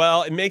move as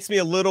well. It makes me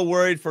a little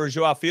worried for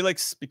Joao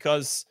Felix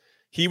because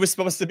he was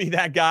supposed to be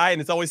that guy, and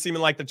it's always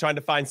seeming like they're trying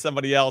to find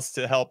somebody else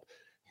to help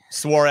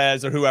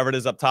Suarez or whoever it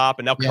is up top,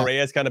 and now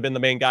Correa has kind of been the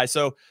main guy.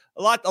 So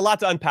a lot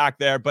to unpack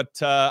there, but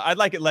I'd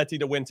like Atleti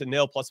to win to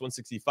nil plus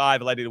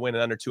 165, Atleti to win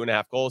in under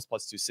 2.5 goals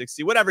plus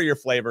 260, whatever your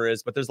flavor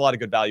is, but there's a lot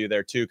of good value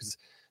there too, because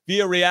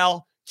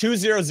Villarreal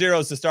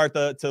 2-0-0s to start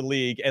the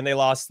league, and they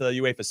lost the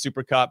UEFA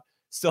Super Cup.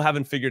 Still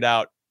haven't figured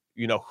out,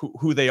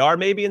 who they are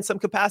maybe in some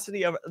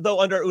capacity,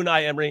 though under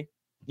Unai Emery,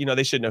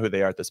 they should know who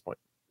they are at this point.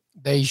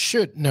 They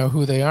should know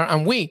who they are,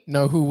 and we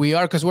know who we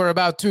are because we're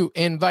about to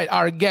invite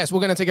our guests. We're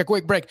going to take a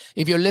quick break.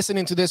 If you're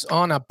listening to this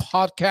on a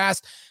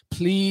podcast,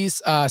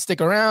 please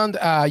stick around.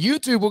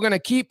 YouTube, we're going to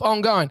keep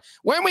on going.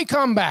 When we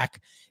come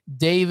back,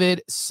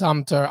 David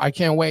Sumter, I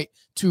can't wait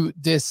to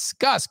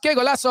discuss. Que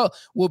Golazo,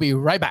 we'll be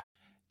right back.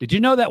 Did you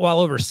know that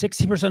while over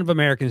 60% of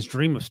Americans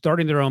dream of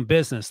starting their own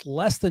business,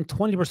 less than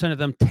 20% of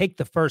them take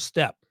the first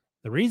step?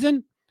 The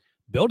reason?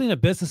 Building a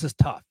business is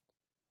tough.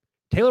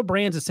 Taylor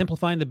Brands is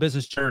simplifying the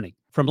business journey.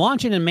 From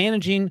launching and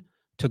managing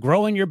to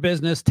growing your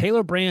business,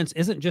 Taylor Brands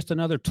isn't just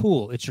another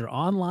tool. It's your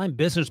online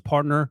business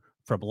partner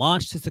from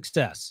launch to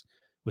success.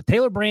 With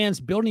Taylor Brands,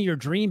 building your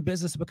dream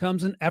business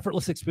becomes an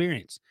effortless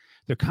experience.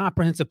 Their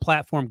comprehensive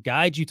platform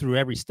guides you through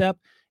every step,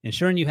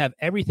 ensuring you have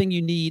everything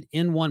you need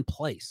in one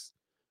place.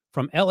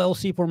 From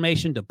LLC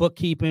formation to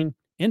bookkeeping,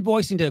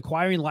 invoicing to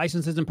acquiring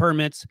licenses and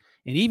permits,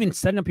 and even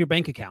setting up your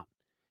bank account,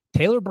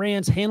 Taylor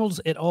Brands handles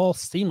it all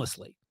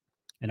seamlessly.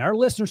 And our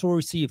listeners will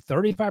receive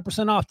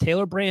 35% off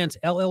Taylor Brands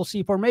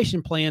LLC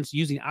formation plans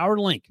using our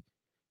link,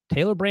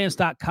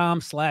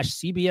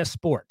 taylorbrands.com/CBS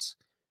Sports.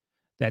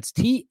 That's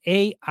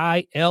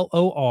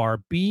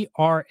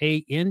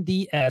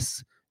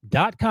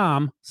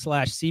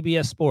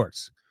TAILORBRANDS.com/CBS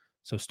Sports.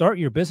 So start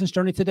your business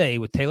journey today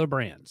with Taylor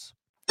Brands.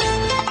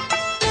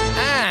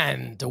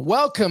 And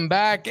welcome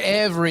back,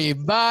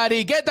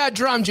 everybody. Get that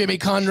drum, Jimmy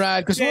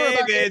Conrad, because we're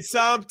about David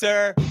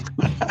Sumter.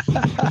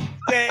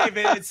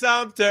 David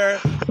Sumter.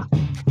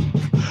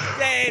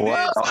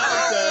 David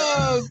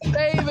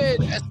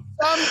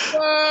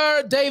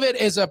Sumter. David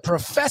is a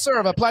professor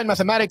of applied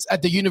mathematics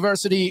at the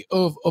University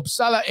of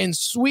Uppsala in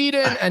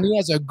Sweden, and he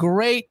has a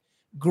great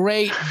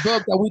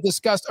book that we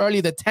discussed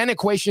earlier, The 10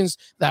 Equations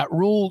That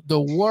Rule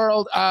the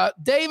World.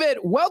 David,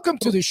 welcome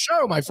to the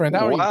show, my friend.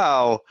 How are you?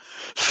 Wow.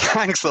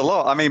 Thanks a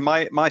lot. I mean,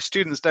 my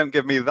students don't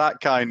give me that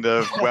kind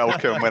of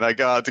welcome when I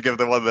go out to give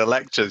them one of the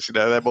lectures.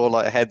 They're more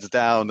like heads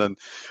down and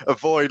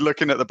avoid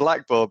looking at the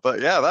blackboard. But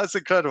yeah, that's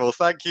incredible.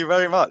 Thank you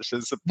very much.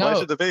 It's a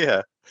pleasure to be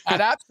here.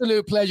 An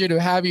absolute pleasure to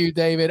have you,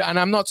 David. And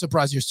I'm not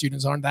surprised your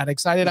students aren't that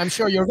excited. I'm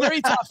sure you're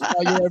very tough.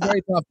 You're a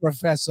very tough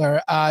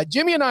professor.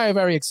 Jimmy and I are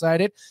very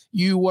excited.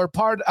 You were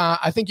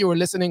I think you were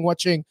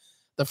watching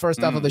the first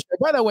half of the show.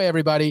 By the way,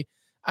 everybody,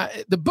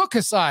 the book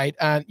aside,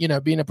 and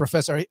being a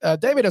professor,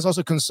 David has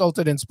also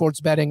consulted in sports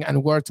betting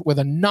and worked with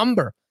a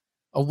number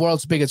of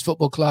world's biggest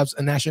football clubs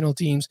and national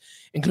teams,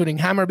 including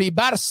Hammarby,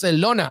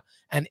 Barcelona,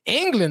 and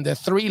England, the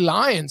Three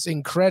Lions.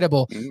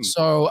 Incredible.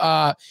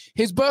 So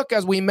his book,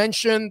 as we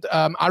mentioned,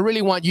 I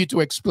really want you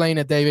to explain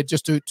it, David,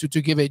 just to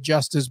give it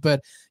justice.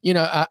 But,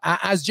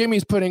 as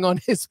Jimmy's putting on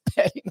his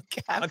betting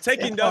cap. I'm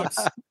taking notes.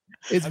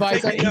 He's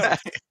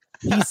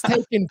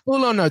taking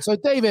full-on notes. So,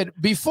 David,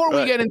 before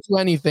we get into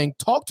anything,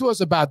 talk to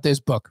us about this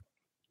book.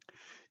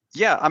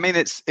 Yeah, I mean,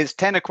 it's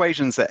 10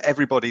 equations that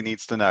everybody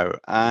needs to know.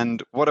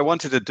 And what I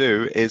wanted to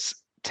do is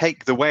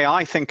take the way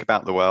I think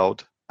about the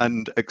world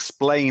and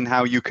explain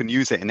how you can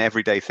use it in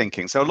everyday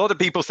thinking. So a lot of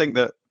people think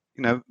that,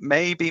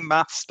 maybe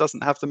maths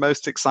doesn't have the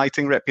most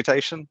exciting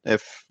reputation,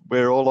 if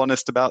we're all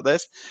honest about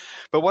this.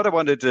 But what I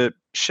wanted to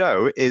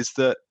show is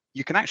that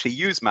you can actually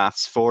use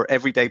maths for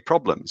everyday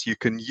problems. You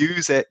can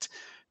use it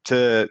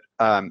to,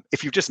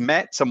 if you've just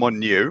met someone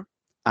new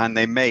and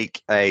they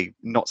make a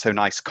not so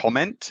nice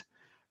comment,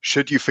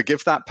 should you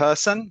forgive that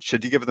person?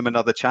 Should you give them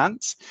another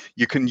chance?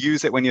 You can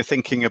use it when you're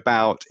thinking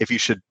about if you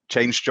should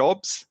change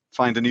jobs,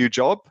 find a new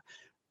job,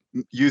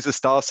 use a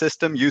star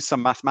system, use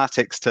some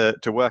mathematics to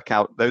work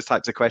out those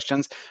types of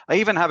questions. I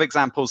even have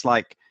examples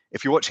like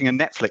if you're watching a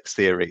Netflix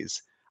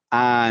series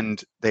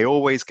and they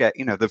always get,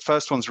 the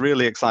first one's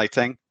really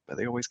exciting, but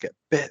they always get a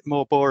bit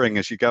more boring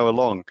as you go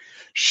along.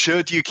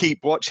 Should you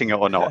keep watching it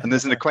or not? And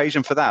there's an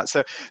equation for that.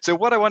 So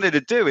what I wanted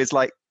to do is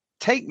like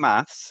take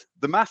maths,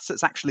 the maths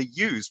that's actually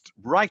used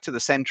right at the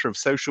center of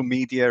social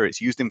media,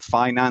 it's used in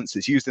finance,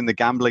 it's used in the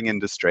gambling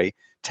industry.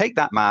 Take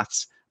that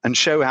maths and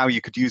show how you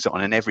could use it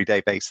on an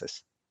everyday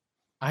basis.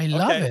 I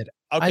love it.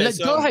 Okay,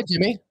 Go ahead,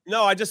 Jimmy.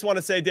 No, I just want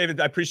to say, David,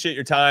 I appreciate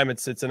your time.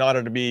 It's an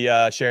honor to be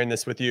sharing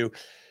this with you.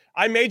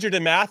 I majored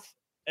in math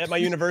at my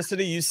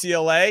university,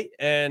 UCLA,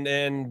 and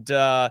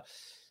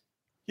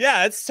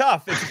yeah, it's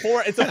tough.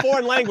 It's a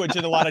foreign language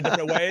in a lot of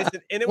different ways,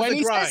 and it was when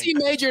a grind. Says he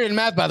majored in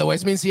math, by the way,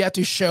 it means he had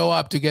to show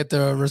up to get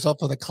the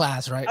result of the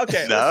class, right?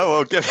 Okay.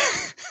 No,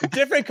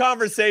 different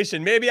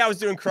conversation. Maybe I was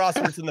doing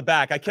crosswords in the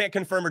back. I can't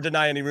confirm or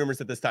deny any rumors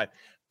at this time.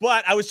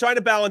 But I was trying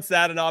to balance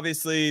that and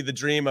obviously the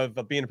dream of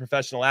being a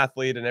professional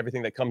athlete and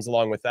everything that comes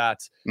along with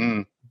that.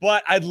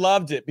 But I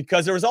loved it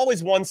because there was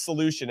always one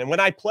solution. And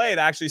when I played,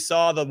 I actually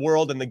saw the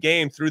world and the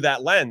game through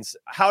that lens.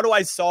 How do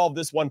I solve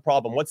this one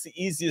problem? What's the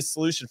easiest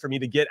solution for me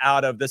to get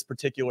out of this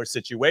particular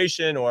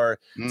situation or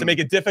to make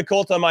it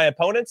difficult on my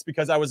opponents?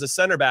 Because I was a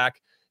center back.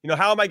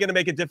 How am I going to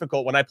make it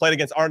difficult when I played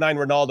against R9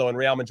 Ronaldo and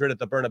Real Madrid at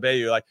the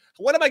Bernabeu? Like,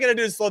 what am I going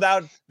to do to slow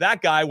down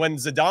that guy when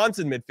Zidane's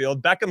in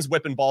midfield, Beckham's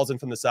whipping balls in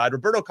from the side,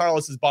 Roberto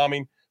Carlos is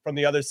bombing from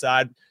the other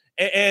side?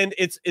 And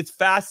it's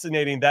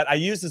fascinating that I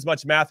used as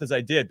much math as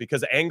I did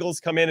because angles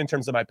come in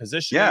terms of my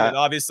position and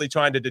obviously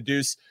trying to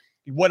deduce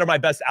what are my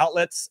best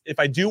outlets. If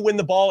I do win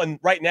the ball and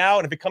right now,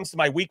 and if it comes to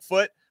my weak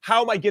foot,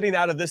 how am I getting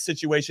out of this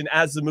situation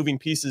as the moving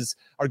pieces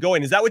are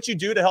going? Is that what you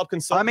do to help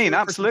consult? I mean,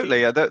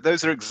 absolutely.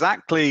 Those are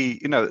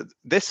exactly,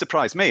 this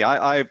surprised me.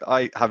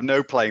 I have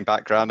no playing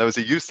background. I was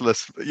a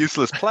useless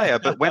player.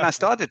 But when I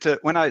started to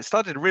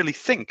really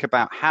think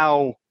about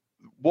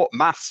what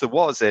maths there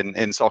was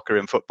in soccer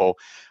and football,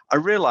 I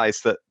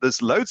realized that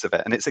there's loads of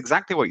it. And it's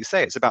exactly what you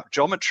say. It's about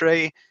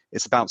geometry.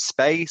 It's about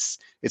space.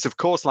 It's, of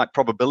course, like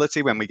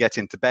probability when we get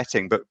into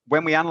betting. But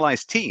when we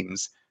analyze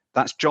teams,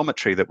 that's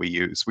geometry that we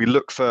use. We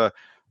look for,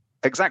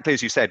 exactly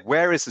as you said,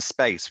 where is the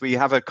space? We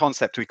have a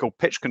concept we call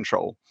pitch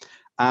control.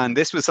 And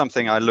this was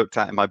something I looked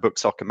at in my book,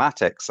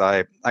 Soccermatics.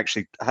 I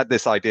actually had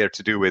this idea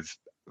to do with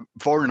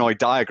Voronoi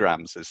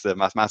diagrams, is the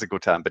mathematical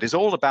term, but it's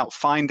all about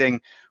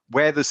finding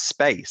where there's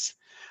space.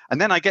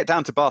 And then I get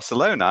down to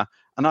Barcelona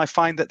and I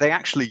find that they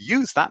actually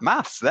use that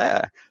maths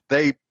there.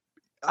 They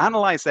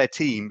analyze their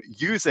team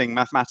using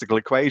mathematical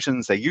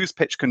equations, they use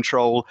pitch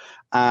control,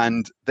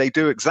 and they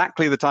do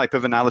exactly the type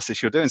of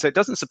analysis you're doing. So it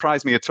doesn't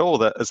surprise me at all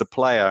that as a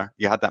player,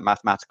 you had that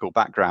mathematical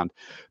background.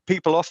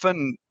 People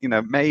often,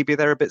 maybe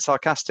they're a bit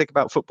sarcastic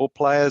about football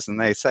players and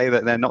they say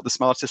that they're not the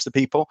smartest of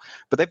people,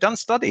 but they've done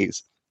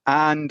studies.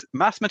 And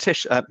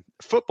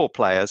football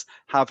players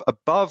have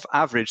above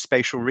average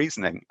spatial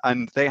reasoning,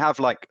 and they have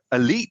like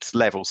elite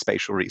level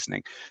spatial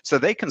reasoning. So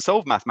they can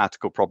solve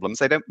mathematical problems.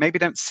 They maybe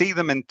don't see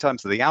them in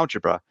terms of the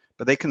algebra,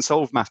 but they can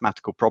solve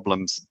mathematical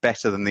problems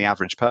better than the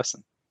average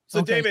person. So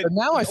okay, David, so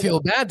now I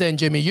feel bad then,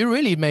 Jimmy. You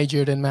really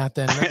majored in math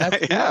then.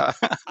 Yeah.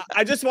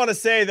 I just want to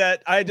say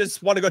that I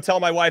just want to go tell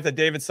my wife that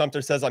David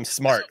Sumter says I'm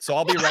smart. So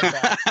I'll be right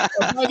back.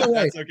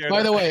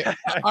 By the way,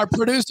 our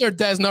producer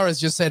Des Norris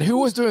just said, who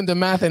was doing the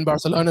math in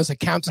Barcelona's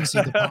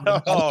accountancy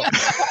department?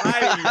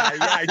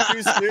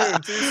 Too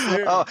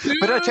soon.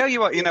 But I tell you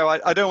what,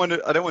 I don't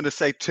want to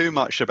say too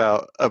much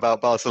about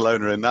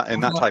Barcelona in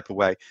that type of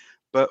way.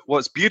 But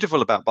what's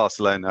beautiful about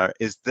Barcelona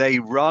is they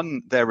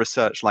run their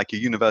research like a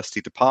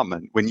university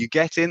department. When you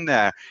get in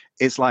there,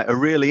 it's like a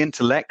really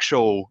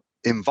intellectual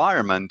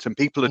environment and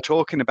people are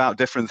talking about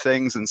different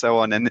things and so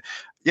on. And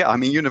yeah, I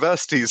mean,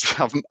 universities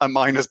have a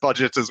minus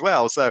budget as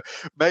well. So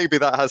maybe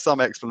that has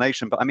some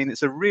explanation. But I mean,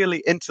 it's a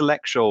really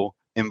intellectual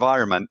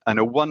environment and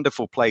a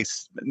wonderful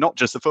place. Not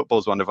just the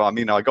football's wonderful. I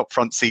mean, I got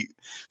front seat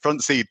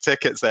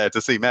tickets there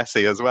to see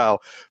Messi as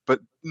well. But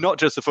not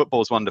just the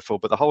football's wonderful,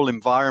 but the whole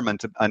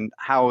environment and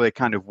how they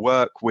kind of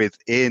work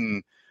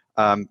within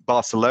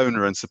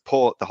Barcelona and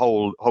support the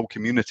whole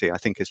community, I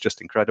think is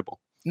just incredible.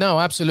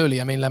 No,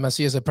 absolutely. I mean, La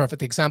Masia is a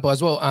perfect example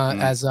as well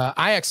as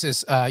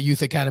Ajax's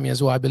youth academy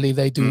as well. I believe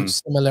they do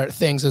similar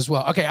things as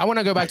well. Okay, I want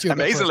to go back to your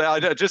amazingly.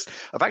 I've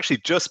actually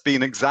just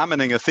been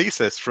examining a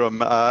thesis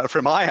from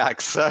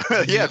Ajax. So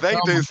yeah, they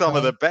do some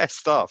of the best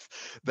stuff.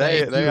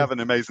 They have an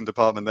amazing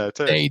department there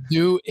too. They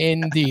do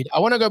indeed. I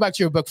want to go back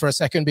to your book for a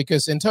second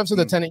because in terms of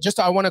the 10,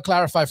 I want to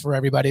clarify for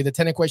everybody the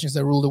 10 equations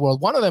that rule the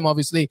world. One of them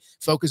obviously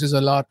focuses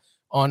a lot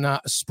on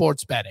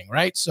sports betting,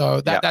 right? So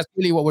that's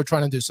really what we're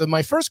trying to do. So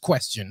my first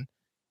question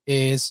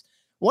is,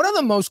 what are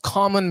the most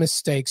common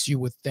mistakes you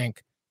would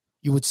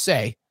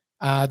say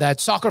that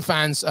soccer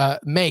fans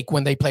make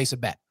when they place a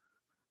bet?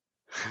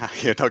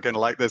 You're not going to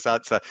like this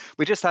answer.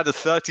 We just had a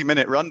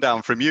 30-minute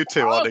rundown from you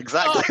two on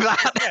exactly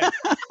that.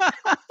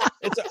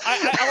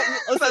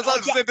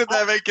 I'm sitting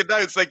there making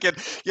notes thinking,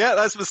 yeah,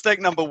 that's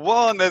mistake number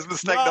 1. There's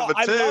mistake number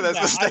 2.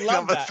 There's mistake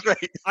number 3.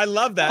 I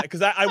love that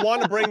because I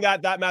want to bring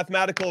that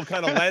mathematical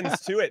kind of lens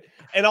to it.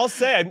 And I'll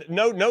say,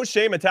 no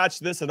shame attached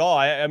to this at all.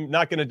 I am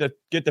not going to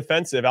get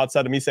defensive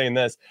outside of me saying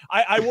this.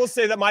 I will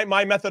say that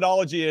my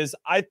methodology is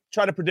I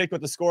try to predict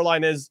what the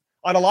scoreline is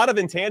on a lot of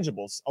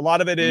intangibles. A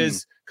lot of it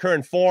is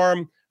current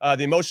form,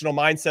 the emotional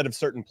mindset of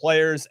certain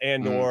players,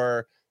 and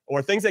or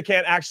things that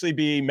can't actually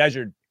be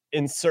measured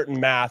in certain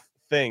math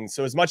things.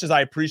 So as much as I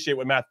appreciate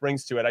what math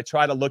brings to it, I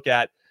try to look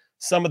at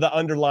some of the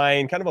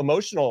underlying kind of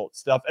emotional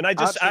stuff, and I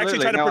actually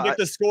try to predict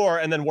the score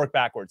and then work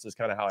backwards. Is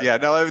kind of how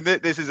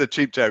this is a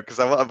cheap joke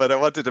but I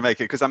wanted to make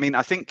it because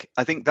I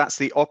think that's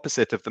the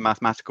opposite of the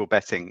mathematical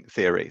betting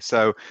theory.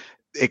 So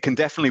it can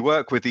definitely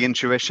work with the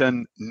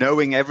intuition,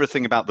 knowing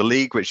everything about the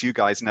league, which you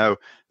guys know.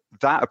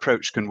 That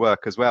approach can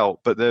work as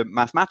well. But the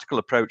mathematical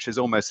approach is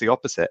almost the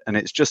opposite. And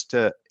it's just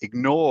to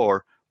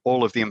ignore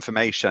all of the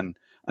information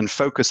and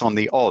focus on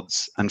the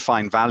odds and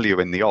find value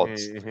in the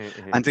odds.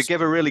 And to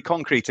give a really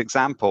concrete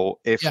example,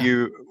 if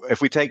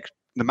we take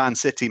the Man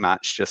City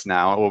match just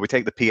now, or we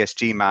take the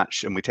PSG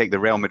match and we take the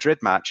Real Madrid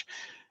match,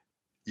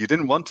 you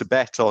didn't want to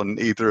bet on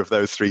either of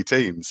those 3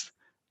 teams.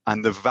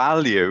 And the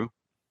value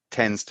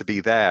tends to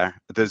be there.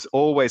 There's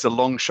always a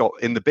long shot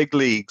in the big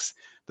leagues.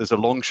 There's a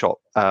long shot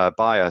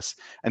bias.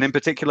 And in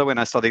particular, when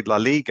I studied La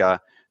Liga,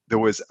 there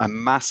was a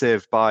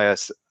massive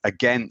bias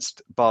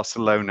against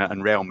Barcelona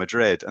and Real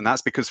Madrid. And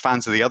that's because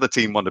fans of the other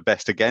team want to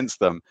bet against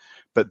them.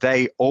 But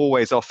they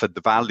always offered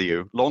the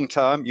value. Long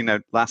term,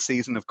 last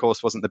season, of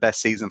course, wasn't the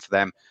best season for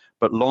them.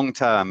 But long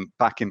term,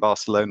 back in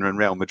Barcelona and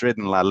Real Madrid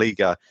and La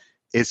Liga,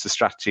 is the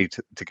strategy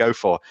to go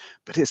for.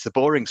 But it's the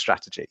boring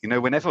strategy.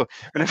 Whenever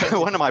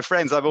one of my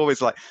friends, I've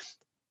always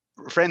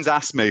friends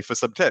ask me for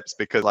some tips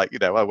because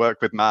I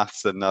work with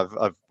maths and I've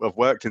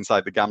worked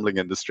inside the gambling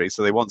industry.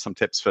 So they want some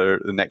tips for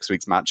the next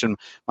week's match. And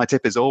my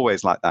tip is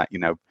always like that,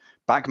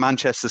 back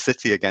Manchester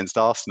City against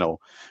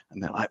Arsenal.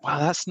 And they're like, well,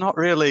 that's not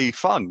really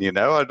fun.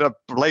 I'd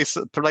place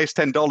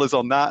 $10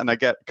 on that and I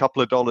get a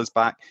couple of dollars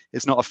back.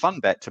 It's not a fun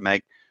bet to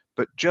make,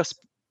 but just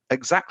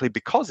exactly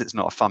because it's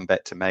not a fun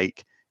bet to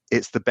make,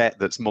 it's the bet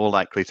that's more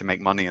likely to make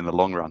money in the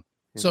long run.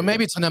 So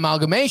maybe it's an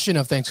amalgamation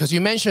of things, because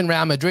you mentioned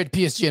Real Madrid,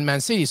 PSG, and Man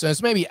City. So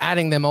it's maybe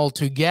adding them all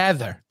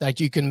together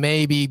that you can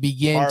maybe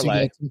begin to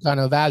get some kind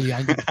of value.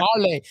 And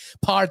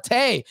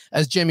partay,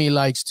 as Jimmy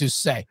likes to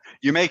say.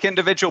 You make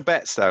individual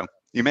bets, though.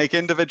 You make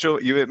individual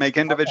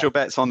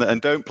bets on it,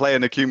 and don't play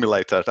an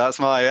accumulator. That's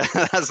my.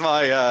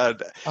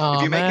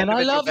 Oh man,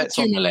 I love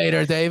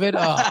accumulator, David.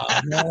 Oh,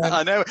 man.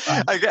 I know.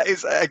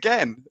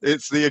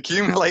 It's the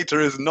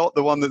accumulator is not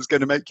the one that's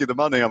going to make you the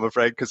money, I'm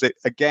afraid, because it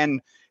again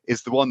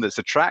is the one that's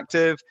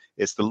attractive.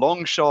 It's the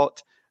long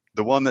shot.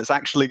 The one that's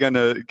actually going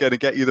to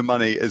get you the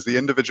money is the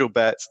individual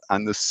bets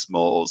and the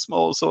small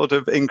sort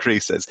of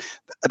increases.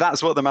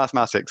 That's what the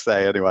mathematics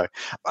say, anyway.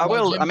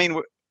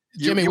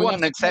 Jimmy, you want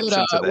an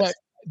exception to this.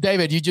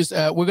 David,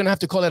 we're going to have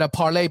to call it a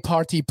parlay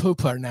party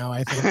pooper now,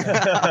 I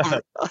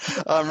think.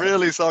 I'm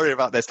really sorry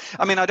about this.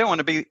 I don't want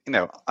to be,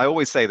 I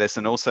always say this,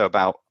 and also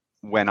about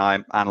when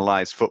I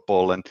analyze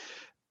football, and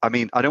I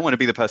don't want to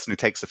be the person who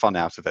takes the fun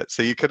out of it.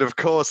 So you could, of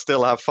course,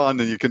 still have fun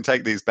and you can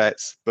take these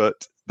bets,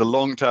 but the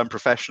long-term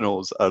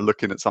professionals are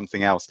looking at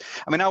something else.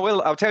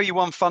 I'll tell you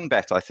one fun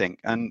bet, I think.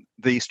 And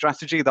the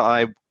strategy that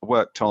I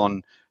worked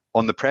on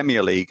the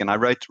Premier League, and I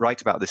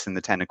write about this in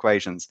the 10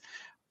 equations,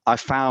 I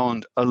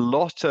found a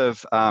lot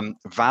of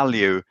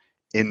value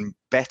in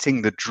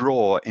betting the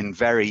draw in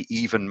very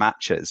even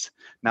matches.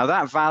 Now,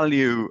 that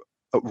value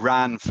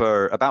ran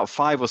for about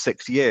 5 or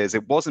 6 years.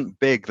 It wasn't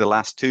big the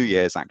last 2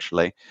 years,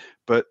 actually,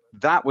 but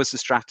that was the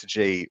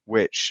strategy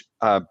which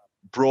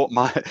brought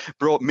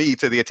me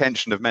to the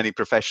attention of many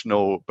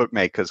professional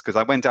bookmakers, because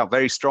I went out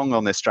very strong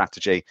on this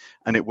strategy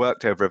and it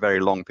worked over a very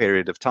long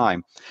period of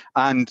time.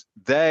 And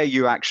there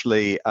you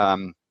actually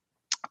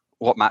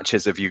what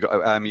matches have you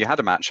got? You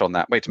had a match on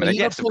that. Wait a minute.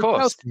 Yes, of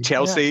course.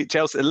 Chelsea,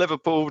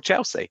 Liverpool,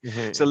 Chelsea.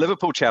 Mm-hmm. So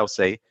Liverpool,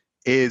 Chelsea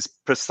is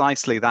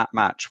precisely that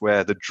match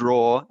where the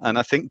draw, and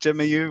I think,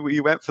 Jimmy,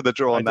 you went for the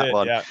draw on that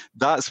one. Yeah.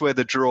 That's where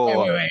the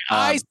draw. Wait.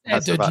 I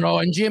said the draw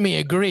and Jimmy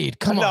agreed.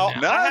 Come on.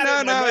 No.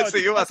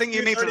 I think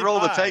you need to roll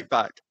the tape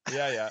back.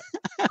 Yeah.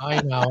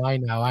 I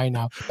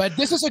know. But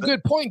this is a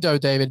good point, though,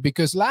 David,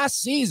 because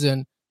last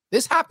season,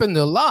 this happened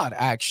a lot,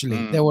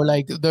 actually. There were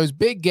like those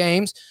big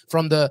games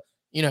from the,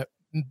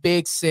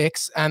 Big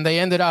Six, and they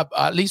ended up,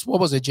 at least, what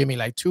was it, Jimmy?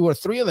 Like 2 or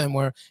 3 of them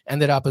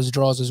ended up as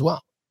draws as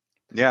well.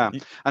 Yeah.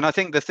 And I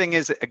think the thing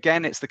is,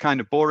 again, it's the kind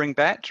of boring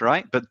bet,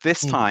 right? But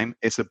this time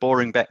it's a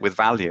boring bet with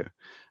value.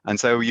 And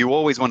so you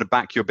always want to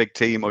back your big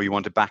team, or you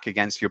want to back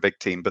against your big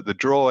team. But the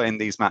draw in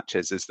these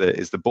matches is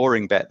the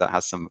boring bet that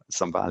has some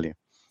value.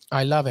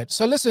 I love it.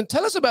 So listen,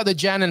 tell us about the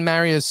Jan and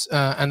Marius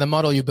and the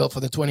model you built for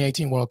the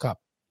 2018 World Cup.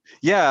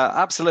 Yeah,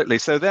 absolutely.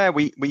 So there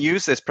we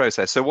use this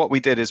process. So what we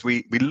did is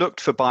we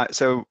looked for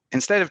so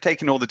instead of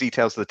taking all the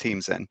details of the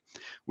teams in,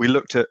 we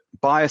looked at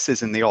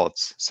biases in the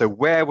odds. So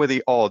where were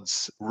the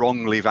odds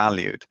wrongly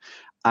valued?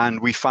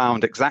 And we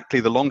found exactly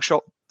the long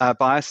shot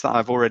bias that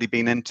I've already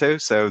been into,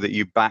 so that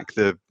you back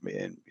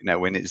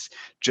when it's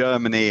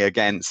Germany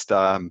against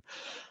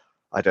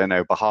I don't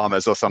know,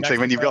 Bahamas or something.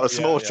 Mexico, when you've got a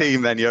small yeah.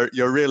 team, then you're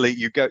really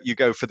you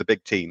go for the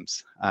big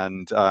teams.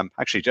 And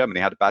actually, Germany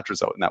had a bad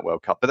result in that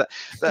World Cup, but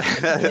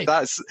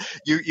that's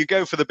you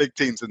go for the big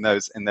teams in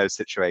those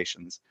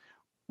situations.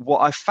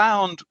 What I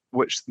found,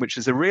 which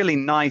is a really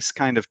nice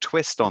kind of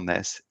twist on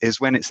this, is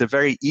when it's a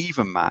very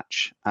even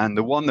match. And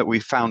the one that we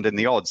found in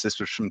the odds, this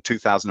was from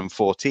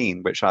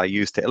 2014, which I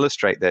used to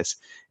illustrate this,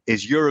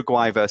 is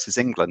Uruguay versus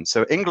England.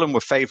 So England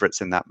were favourites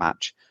in that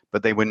match,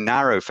 but they were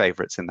narrow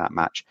favourites in that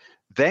match.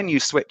 Then you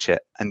switch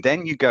it, and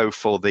then you go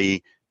for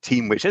the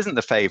team which isn't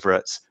the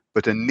favourites,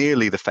 but are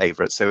nearly the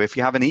favourites. So if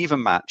you have an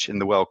even match in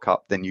the World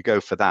Cup, then you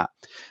go for that.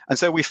 And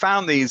so we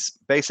found these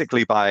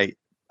basically by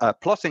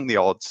plotting the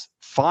odds,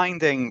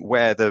 finding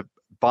where the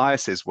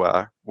biases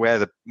were, where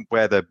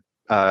the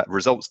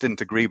results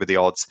didn't agree with the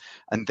odds,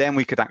 and then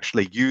we could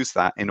actually use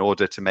that in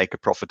order to make a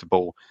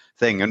profitable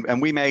thing.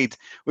 And we made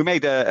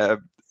I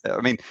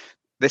mean,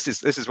 this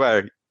is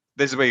where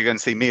you're going to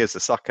see me as a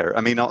sucker.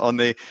 I mean,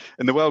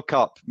 in the World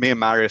Cup, me and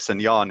Marius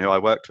and Jan, who I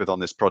worked with on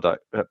this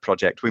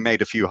project, we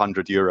made a few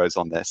 €100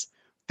 on this.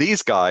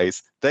 These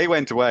guys, they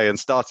went away and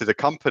started a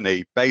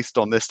company based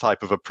on this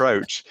type of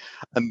approach,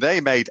 and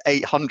they made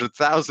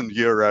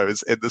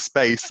 €800,000 in the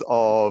space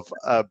of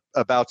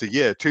about a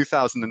year,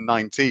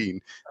 2019.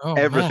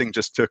 Everything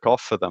just took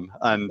off for them,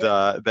 and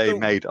they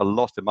made a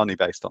lot of money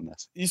based on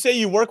this. You say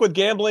you work with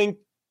gambling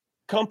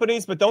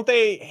companies, but don't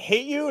they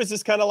hate you? Is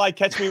this kind of like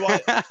Catch Me When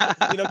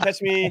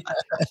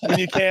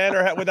You Can,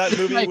 or with that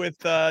movie with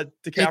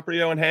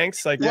DiCaprio and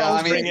Hanks? Like, yeah,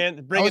 I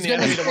mean, bringing the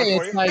enemy to work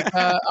for you. Like,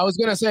 I was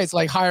gonna say it's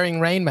like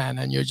hiring Rain Man,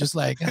 and you're just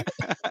like.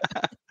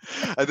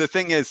 The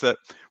thing is that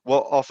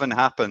what often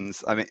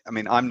happens, I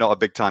mean, I'm not a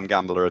big time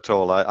gambler at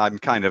all. I'm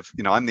kind of,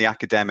 I'm the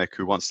academic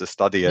who wants to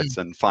study it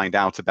and find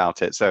out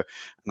about it. So,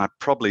 and I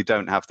probably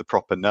don't have the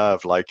proper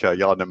nerve like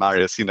Jan and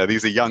Marius.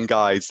 These are young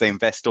guys. They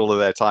invest all of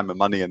their time and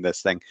money in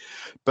this thing.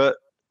 But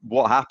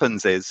what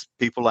happens is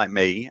people like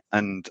me,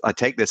 and I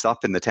take this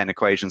up in the 10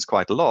 equations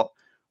quite a lot,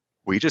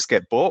 we just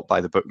get bought by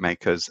the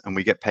bookmakers and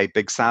we get paid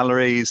big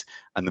salaries,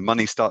 and the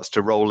money starts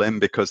to roll in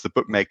because the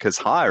bookmakers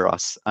hire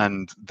us.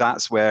 And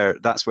that's where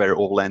it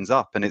all ends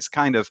up. And it's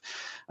kind of,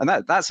 and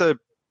that's a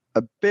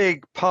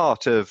big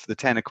part of the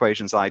 10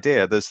 equations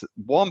idea. There's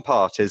one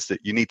part is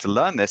that you need to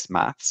learn this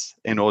maths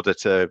in order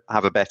to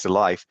have a better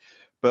life.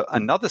 But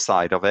another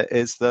side of it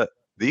is that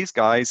these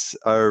guys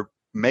are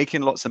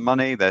making lots of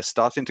money, they're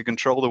starting to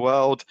control the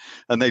world,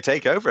 and they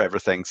take over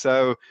everything.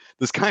 So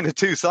there's kind of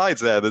two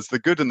sides there. There's the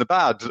good and the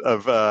bad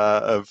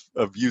of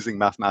using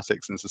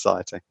mathematics in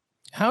society.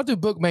 How do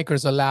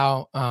bookmakers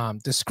allow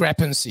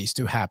discrepancies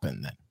to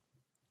happen then,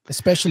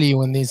 especially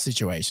in these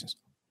situations?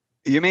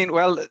 You mean,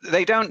 well,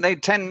 they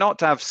tend not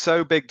to have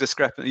so big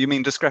discrepancies. You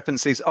mean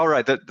discrepancies, all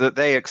right, that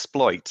they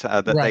exploit,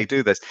 that they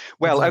do this.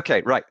 Well, exactly.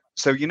 Okay, right.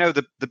 So,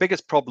 the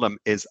biggest problem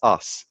is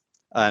us.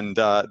 And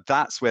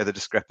that's where the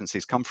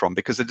discrepancies come from,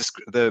 because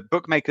the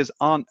bookmakers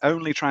aren't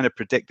only trying to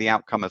predict the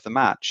outcome of the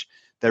match,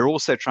 they're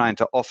also trying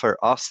to offer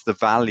us the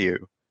value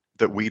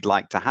that we'd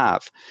like to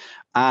have.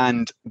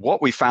 And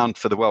what we found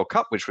for the World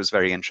Cup, which was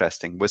very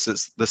interesting, was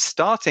that the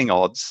starting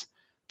odds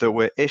that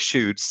were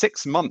issued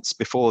 6 months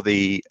before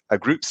the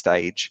group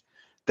stage,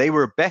 they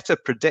were a better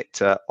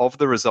predictor of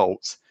the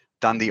results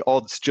than the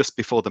odds just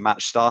before the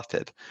match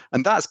started.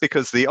 And that's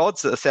because the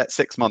odds that are set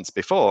 6 months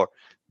before,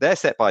 they're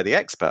set by the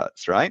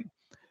experts, right?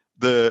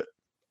 The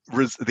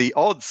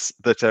odds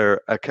that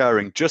are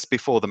occurring just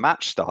before the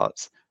match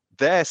starts,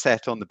 they're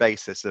set on the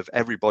basis of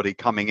everybody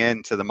coming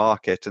into the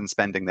market and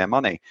spending their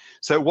money.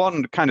 So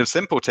one kind of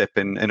simple tip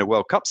in a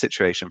World Cup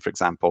situation, for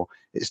example,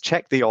 is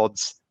check the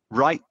odds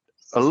right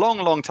a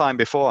long time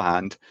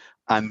beforehand,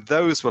 and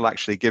those will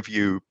actually give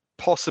you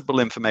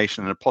possible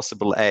information and a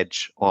possible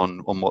edge on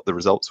what the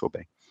results will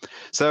be.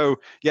 So,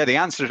 yeah, the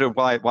answer to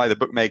why the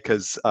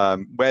bookmakers,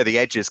 where the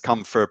edges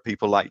come for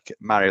people like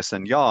Marius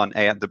and Jan,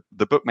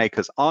 the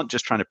bookmakers aren't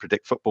just trying to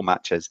predict football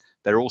matches.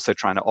 They're also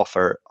trying to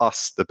offer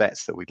us the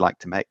bets that we'd like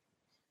to make.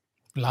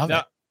 Love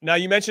it. Now,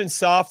 you mentioned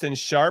soft and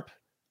sharp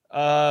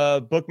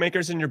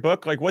bookmakers in your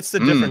book. Like, what's the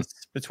difference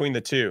between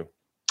the two?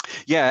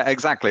 Yeah,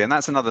 exactly. And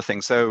that's another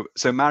thing. So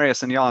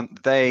Marius and Jan,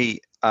 they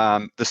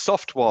the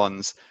soft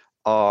ones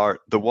are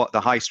the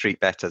high street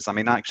bettors. I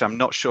mean, actually, I'm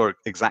not sure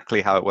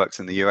exactly how it works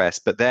in the US,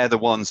 but they're the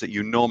ones that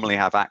you normally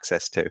have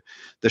access to.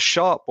 The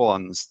sharp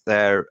ones,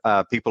 they're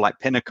people like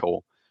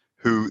Pinnacle,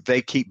 who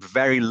they keep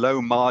very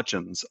low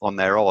margins on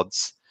their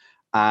odds,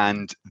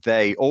 and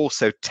they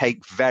also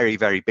take very,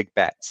 very big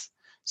bets.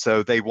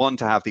 So they want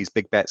to have these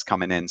big bets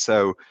coming in.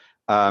 So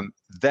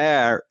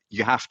there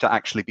you have to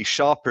actually be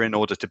sharper in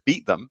order to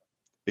beat them,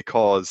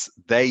 because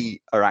they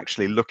are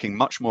actually looking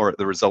much more at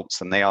the results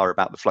than they are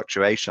about the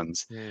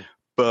fluctuations.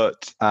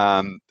 But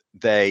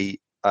they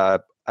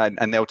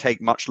and they'll take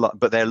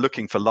but they're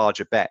looking for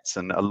larger bets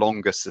and a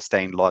longer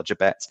sustained larger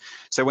bets.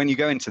 So when you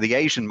go into the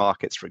Asian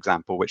markets, for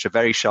example, which are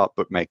very sharp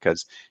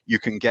bookmakers, you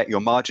can get your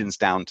margins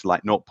down to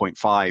like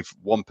 0.5,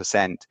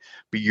 1%,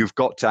 but you've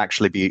got to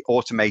actually be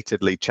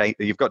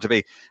you've got to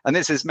be, and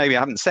this is, maybe I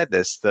haven't said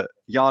this, that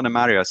Jan and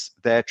Marius,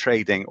 they're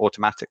trading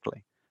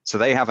automatically. So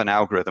they have an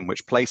algorithm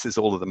which places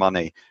all of the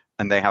money,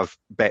 and they have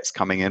bets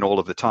coming in all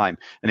of the time.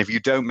 And if you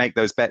don't make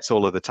those bets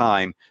all of the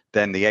time,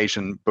 then the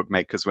Asian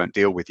bookmakers won't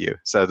deal with you.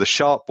 So the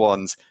sharp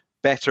ones,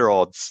 better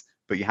odds,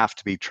 but you have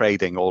to be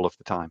trading all of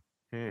the time.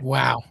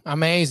 Wow,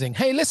 amazing.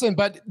 Hey, listen,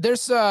 but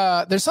there's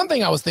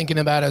something I was thinking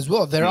about as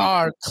well. There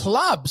are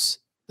clubs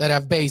that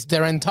have based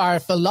their entire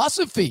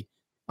philosophy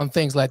on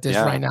things like this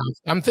right now.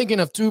 I'm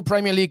thinking of two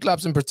Premier League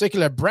clubs in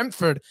particular,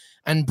 Brentford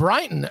and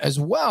Brighton as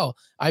well.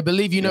 I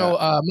believe you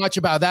know much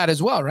about that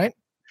as well, right?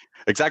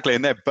 Exactly,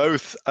 and they're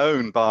both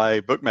owned by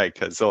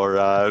bookmakers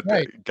or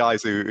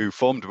guys who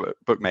formed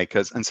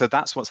bookmakers, and so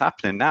that's what's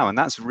happening now, and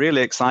that's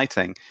really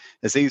exciting,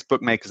 as these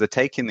bookmakers are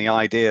taking the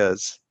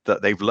ideas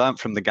that they've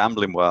learned from the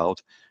gambling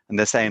world, and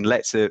they're saying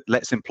let's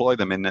employ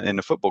them in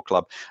a football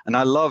club. And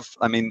I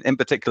mean, in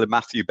particular,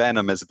 Matthew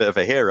Benham is a bit of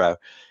a hero.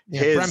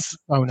 Brentford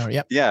owner,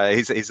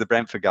 he's the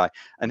Brentford guy,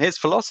 and his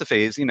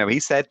philosophy is, he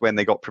said when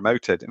they got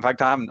promoted. In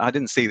fact, I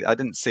didn't see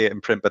it in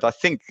print, but I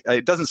think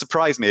it doesn't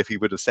surprise me if he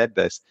would have said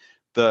this,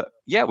 that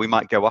we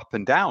might go up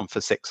and down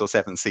for 6 or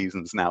 7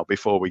 seasons now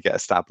before we get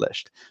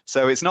established.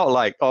 So it's not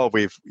like,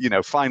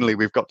 finally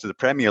we've got to the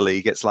Premier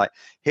League. It's like,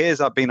 here's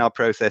been our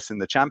process in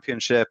the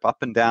Championship,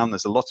 up and down.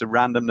 There's a lot of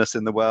randomness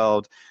in the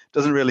world.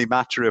 Doesn't really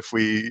matter if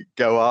we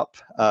go up.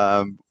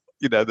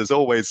 There's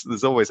always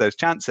those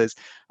chances.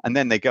 And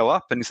then they go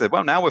up, and you say,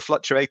 well, now we're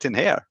fluctuating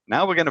here.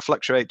 Now we're going to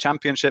fluctuate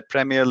Championship,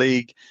 Premier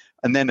League.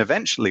 And then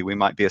eventually we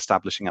might be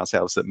establishing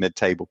ourselves at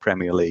mid-table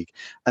Premier League.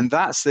 And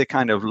that's the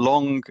kind of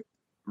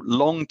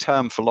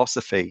long-term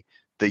philosophy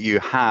that you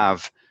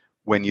have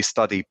when you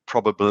study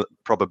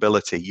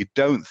probability. You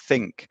don't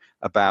think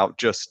about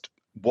just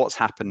what's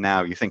happened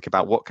now. You think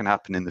about what can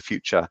happen in the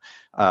future,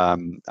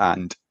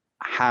 and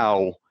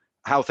how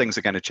things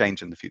are going to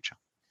change in the future.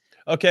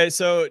 Okay,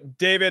 so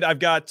David, I've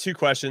got 2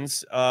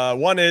 questions.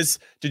 One is,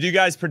 did you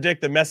guys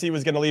predict that Messi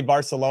was going to leave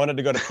Barcelona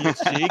to go to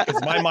PSG?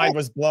 Because my mind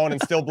was blown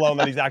and still blown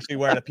that he's actually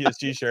wearing a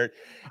PSG shirt.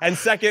 And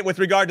second, with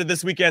regard to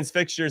this weekend's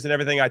fixtures and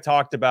everything I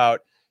talked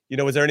about,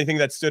 was there anything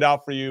that stood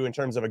out for you in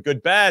terms of a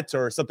good bet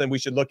or something we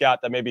should look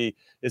at that maybe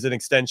is an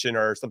extension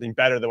or something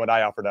better than what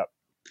I offered up?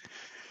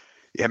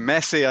 Yeah,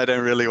 Messi, I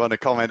don't really want to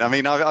comment. I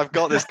mean, I've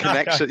got this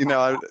connection.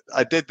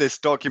 I did this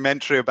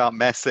documentary about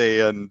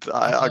Messi, and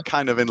I'm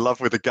kind of in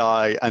love with the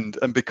guy. And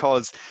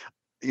because,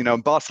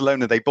 in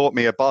Barcelona, they bought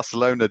me a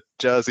Barcelona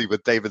jersey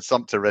with David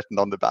Sumpter written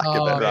on the back of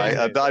it, right?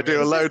 And I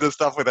do a load of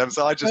stuff with them.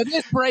 So I just,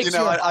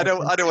 I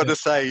don't want to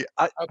say.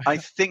 I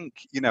think,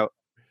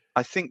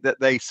 I think that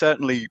they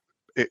certainly.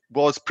 It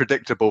was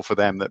predictable for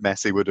them that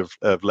Messi would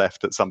have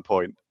left at some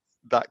point.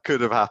 That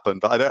could have happened,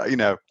 but I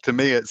don't. To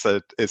me, it's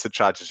a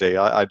tragedy.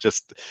 I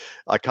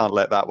can't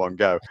let that one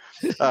go.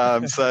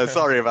 So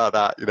sorry about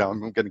that.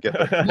 I'm going to get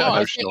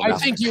emotional. I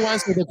think you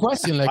answered the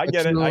question. Like, I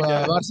get it.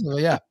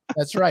 Yeah,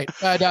 that's right.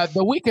 But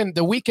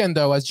the weekend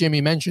though, as Jimmy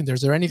mentioned,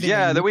 is there anything?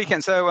 Yeah, the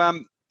weekend. So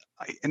I'm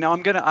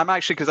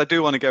actually, because I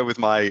do want to go with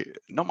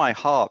not my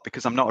heart,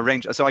 because I'm not a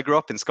Rangers. So I grew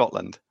up in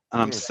Scotland,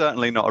 and I'm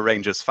certainly not a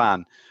Rangers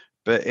fan.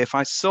 But if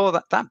I saw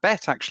that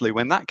bet, actually,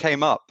 when that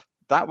came up,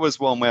 that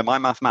was one where my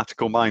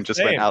mathematical mind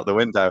just went out the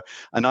window.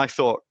 And I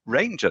thought,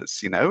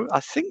 Rangers, I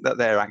think that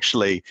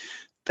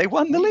they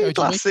won the league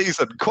last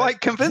season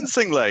quite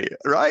convincingly,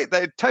 right?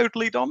 They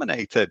totally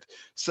dominated.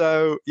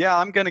 So yeah,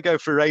 I'm going to go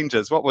for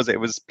Rangers. What was it? It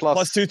was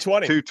plus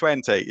 220.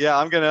 220. Yeah,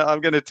 I'm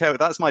gonna tell.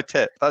 That's my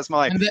tip. That's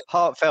my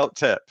heartfelt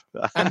tip.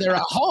 And they're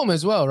at home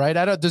as well, right?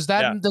 Does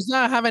that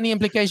have any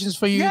implications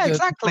for you? Yeah,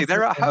 exactly.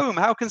 They're at home.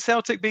 How can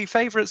Celtic be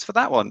favourites for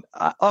that one?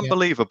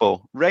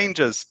 Unbelievable.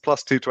 Rangers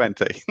plus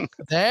 220.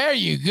 There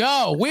you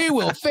go. We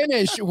will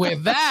finish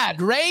with that.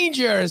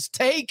 Rangers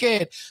take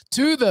it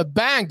to the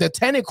bank. The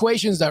 10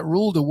 equations that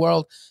rule the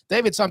world.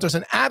 David Sumpter,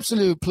 an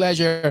absolute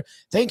pleasure.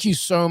 Thank you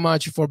so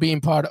much for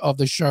being part of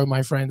the show,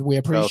 my friend. We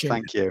appreciate it.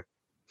 Thank you.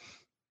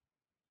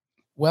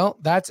 Well,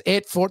 that's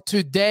it for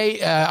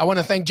today. I want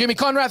to thank Jimmy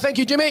Conrad. Thank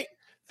you, Jimmy.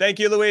 Thank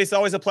you, Luis.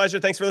 Always a pleasure.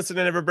 Thanks for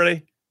listening,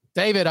 everybody.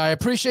 David, I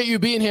appreciate you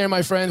being here,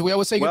 my friend. We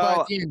always say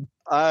goodbye to you.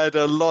 I had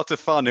a lot of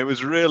fun. It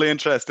was really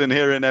interesting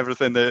hearing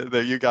everything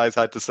that you guys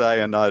had to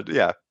say. And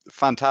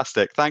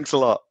fantastic. Thanks a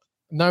lot.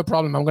 No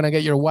problem. I'm going to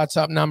get your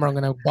WhatsApp number. I'm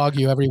going to bug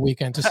you every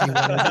weekend to see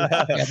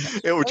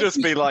what it will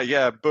just be like,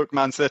 book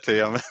Man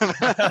City.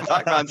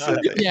 Back Man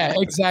City. Yeah,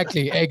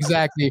 exactly.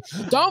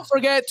 Don't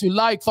forget to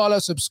like, follow,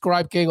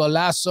 subscribe, Que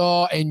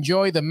Golazo.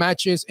 Enjoy the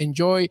matches.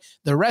 Enjoy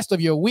the rest of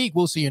your week.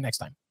 We'll see you next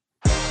time.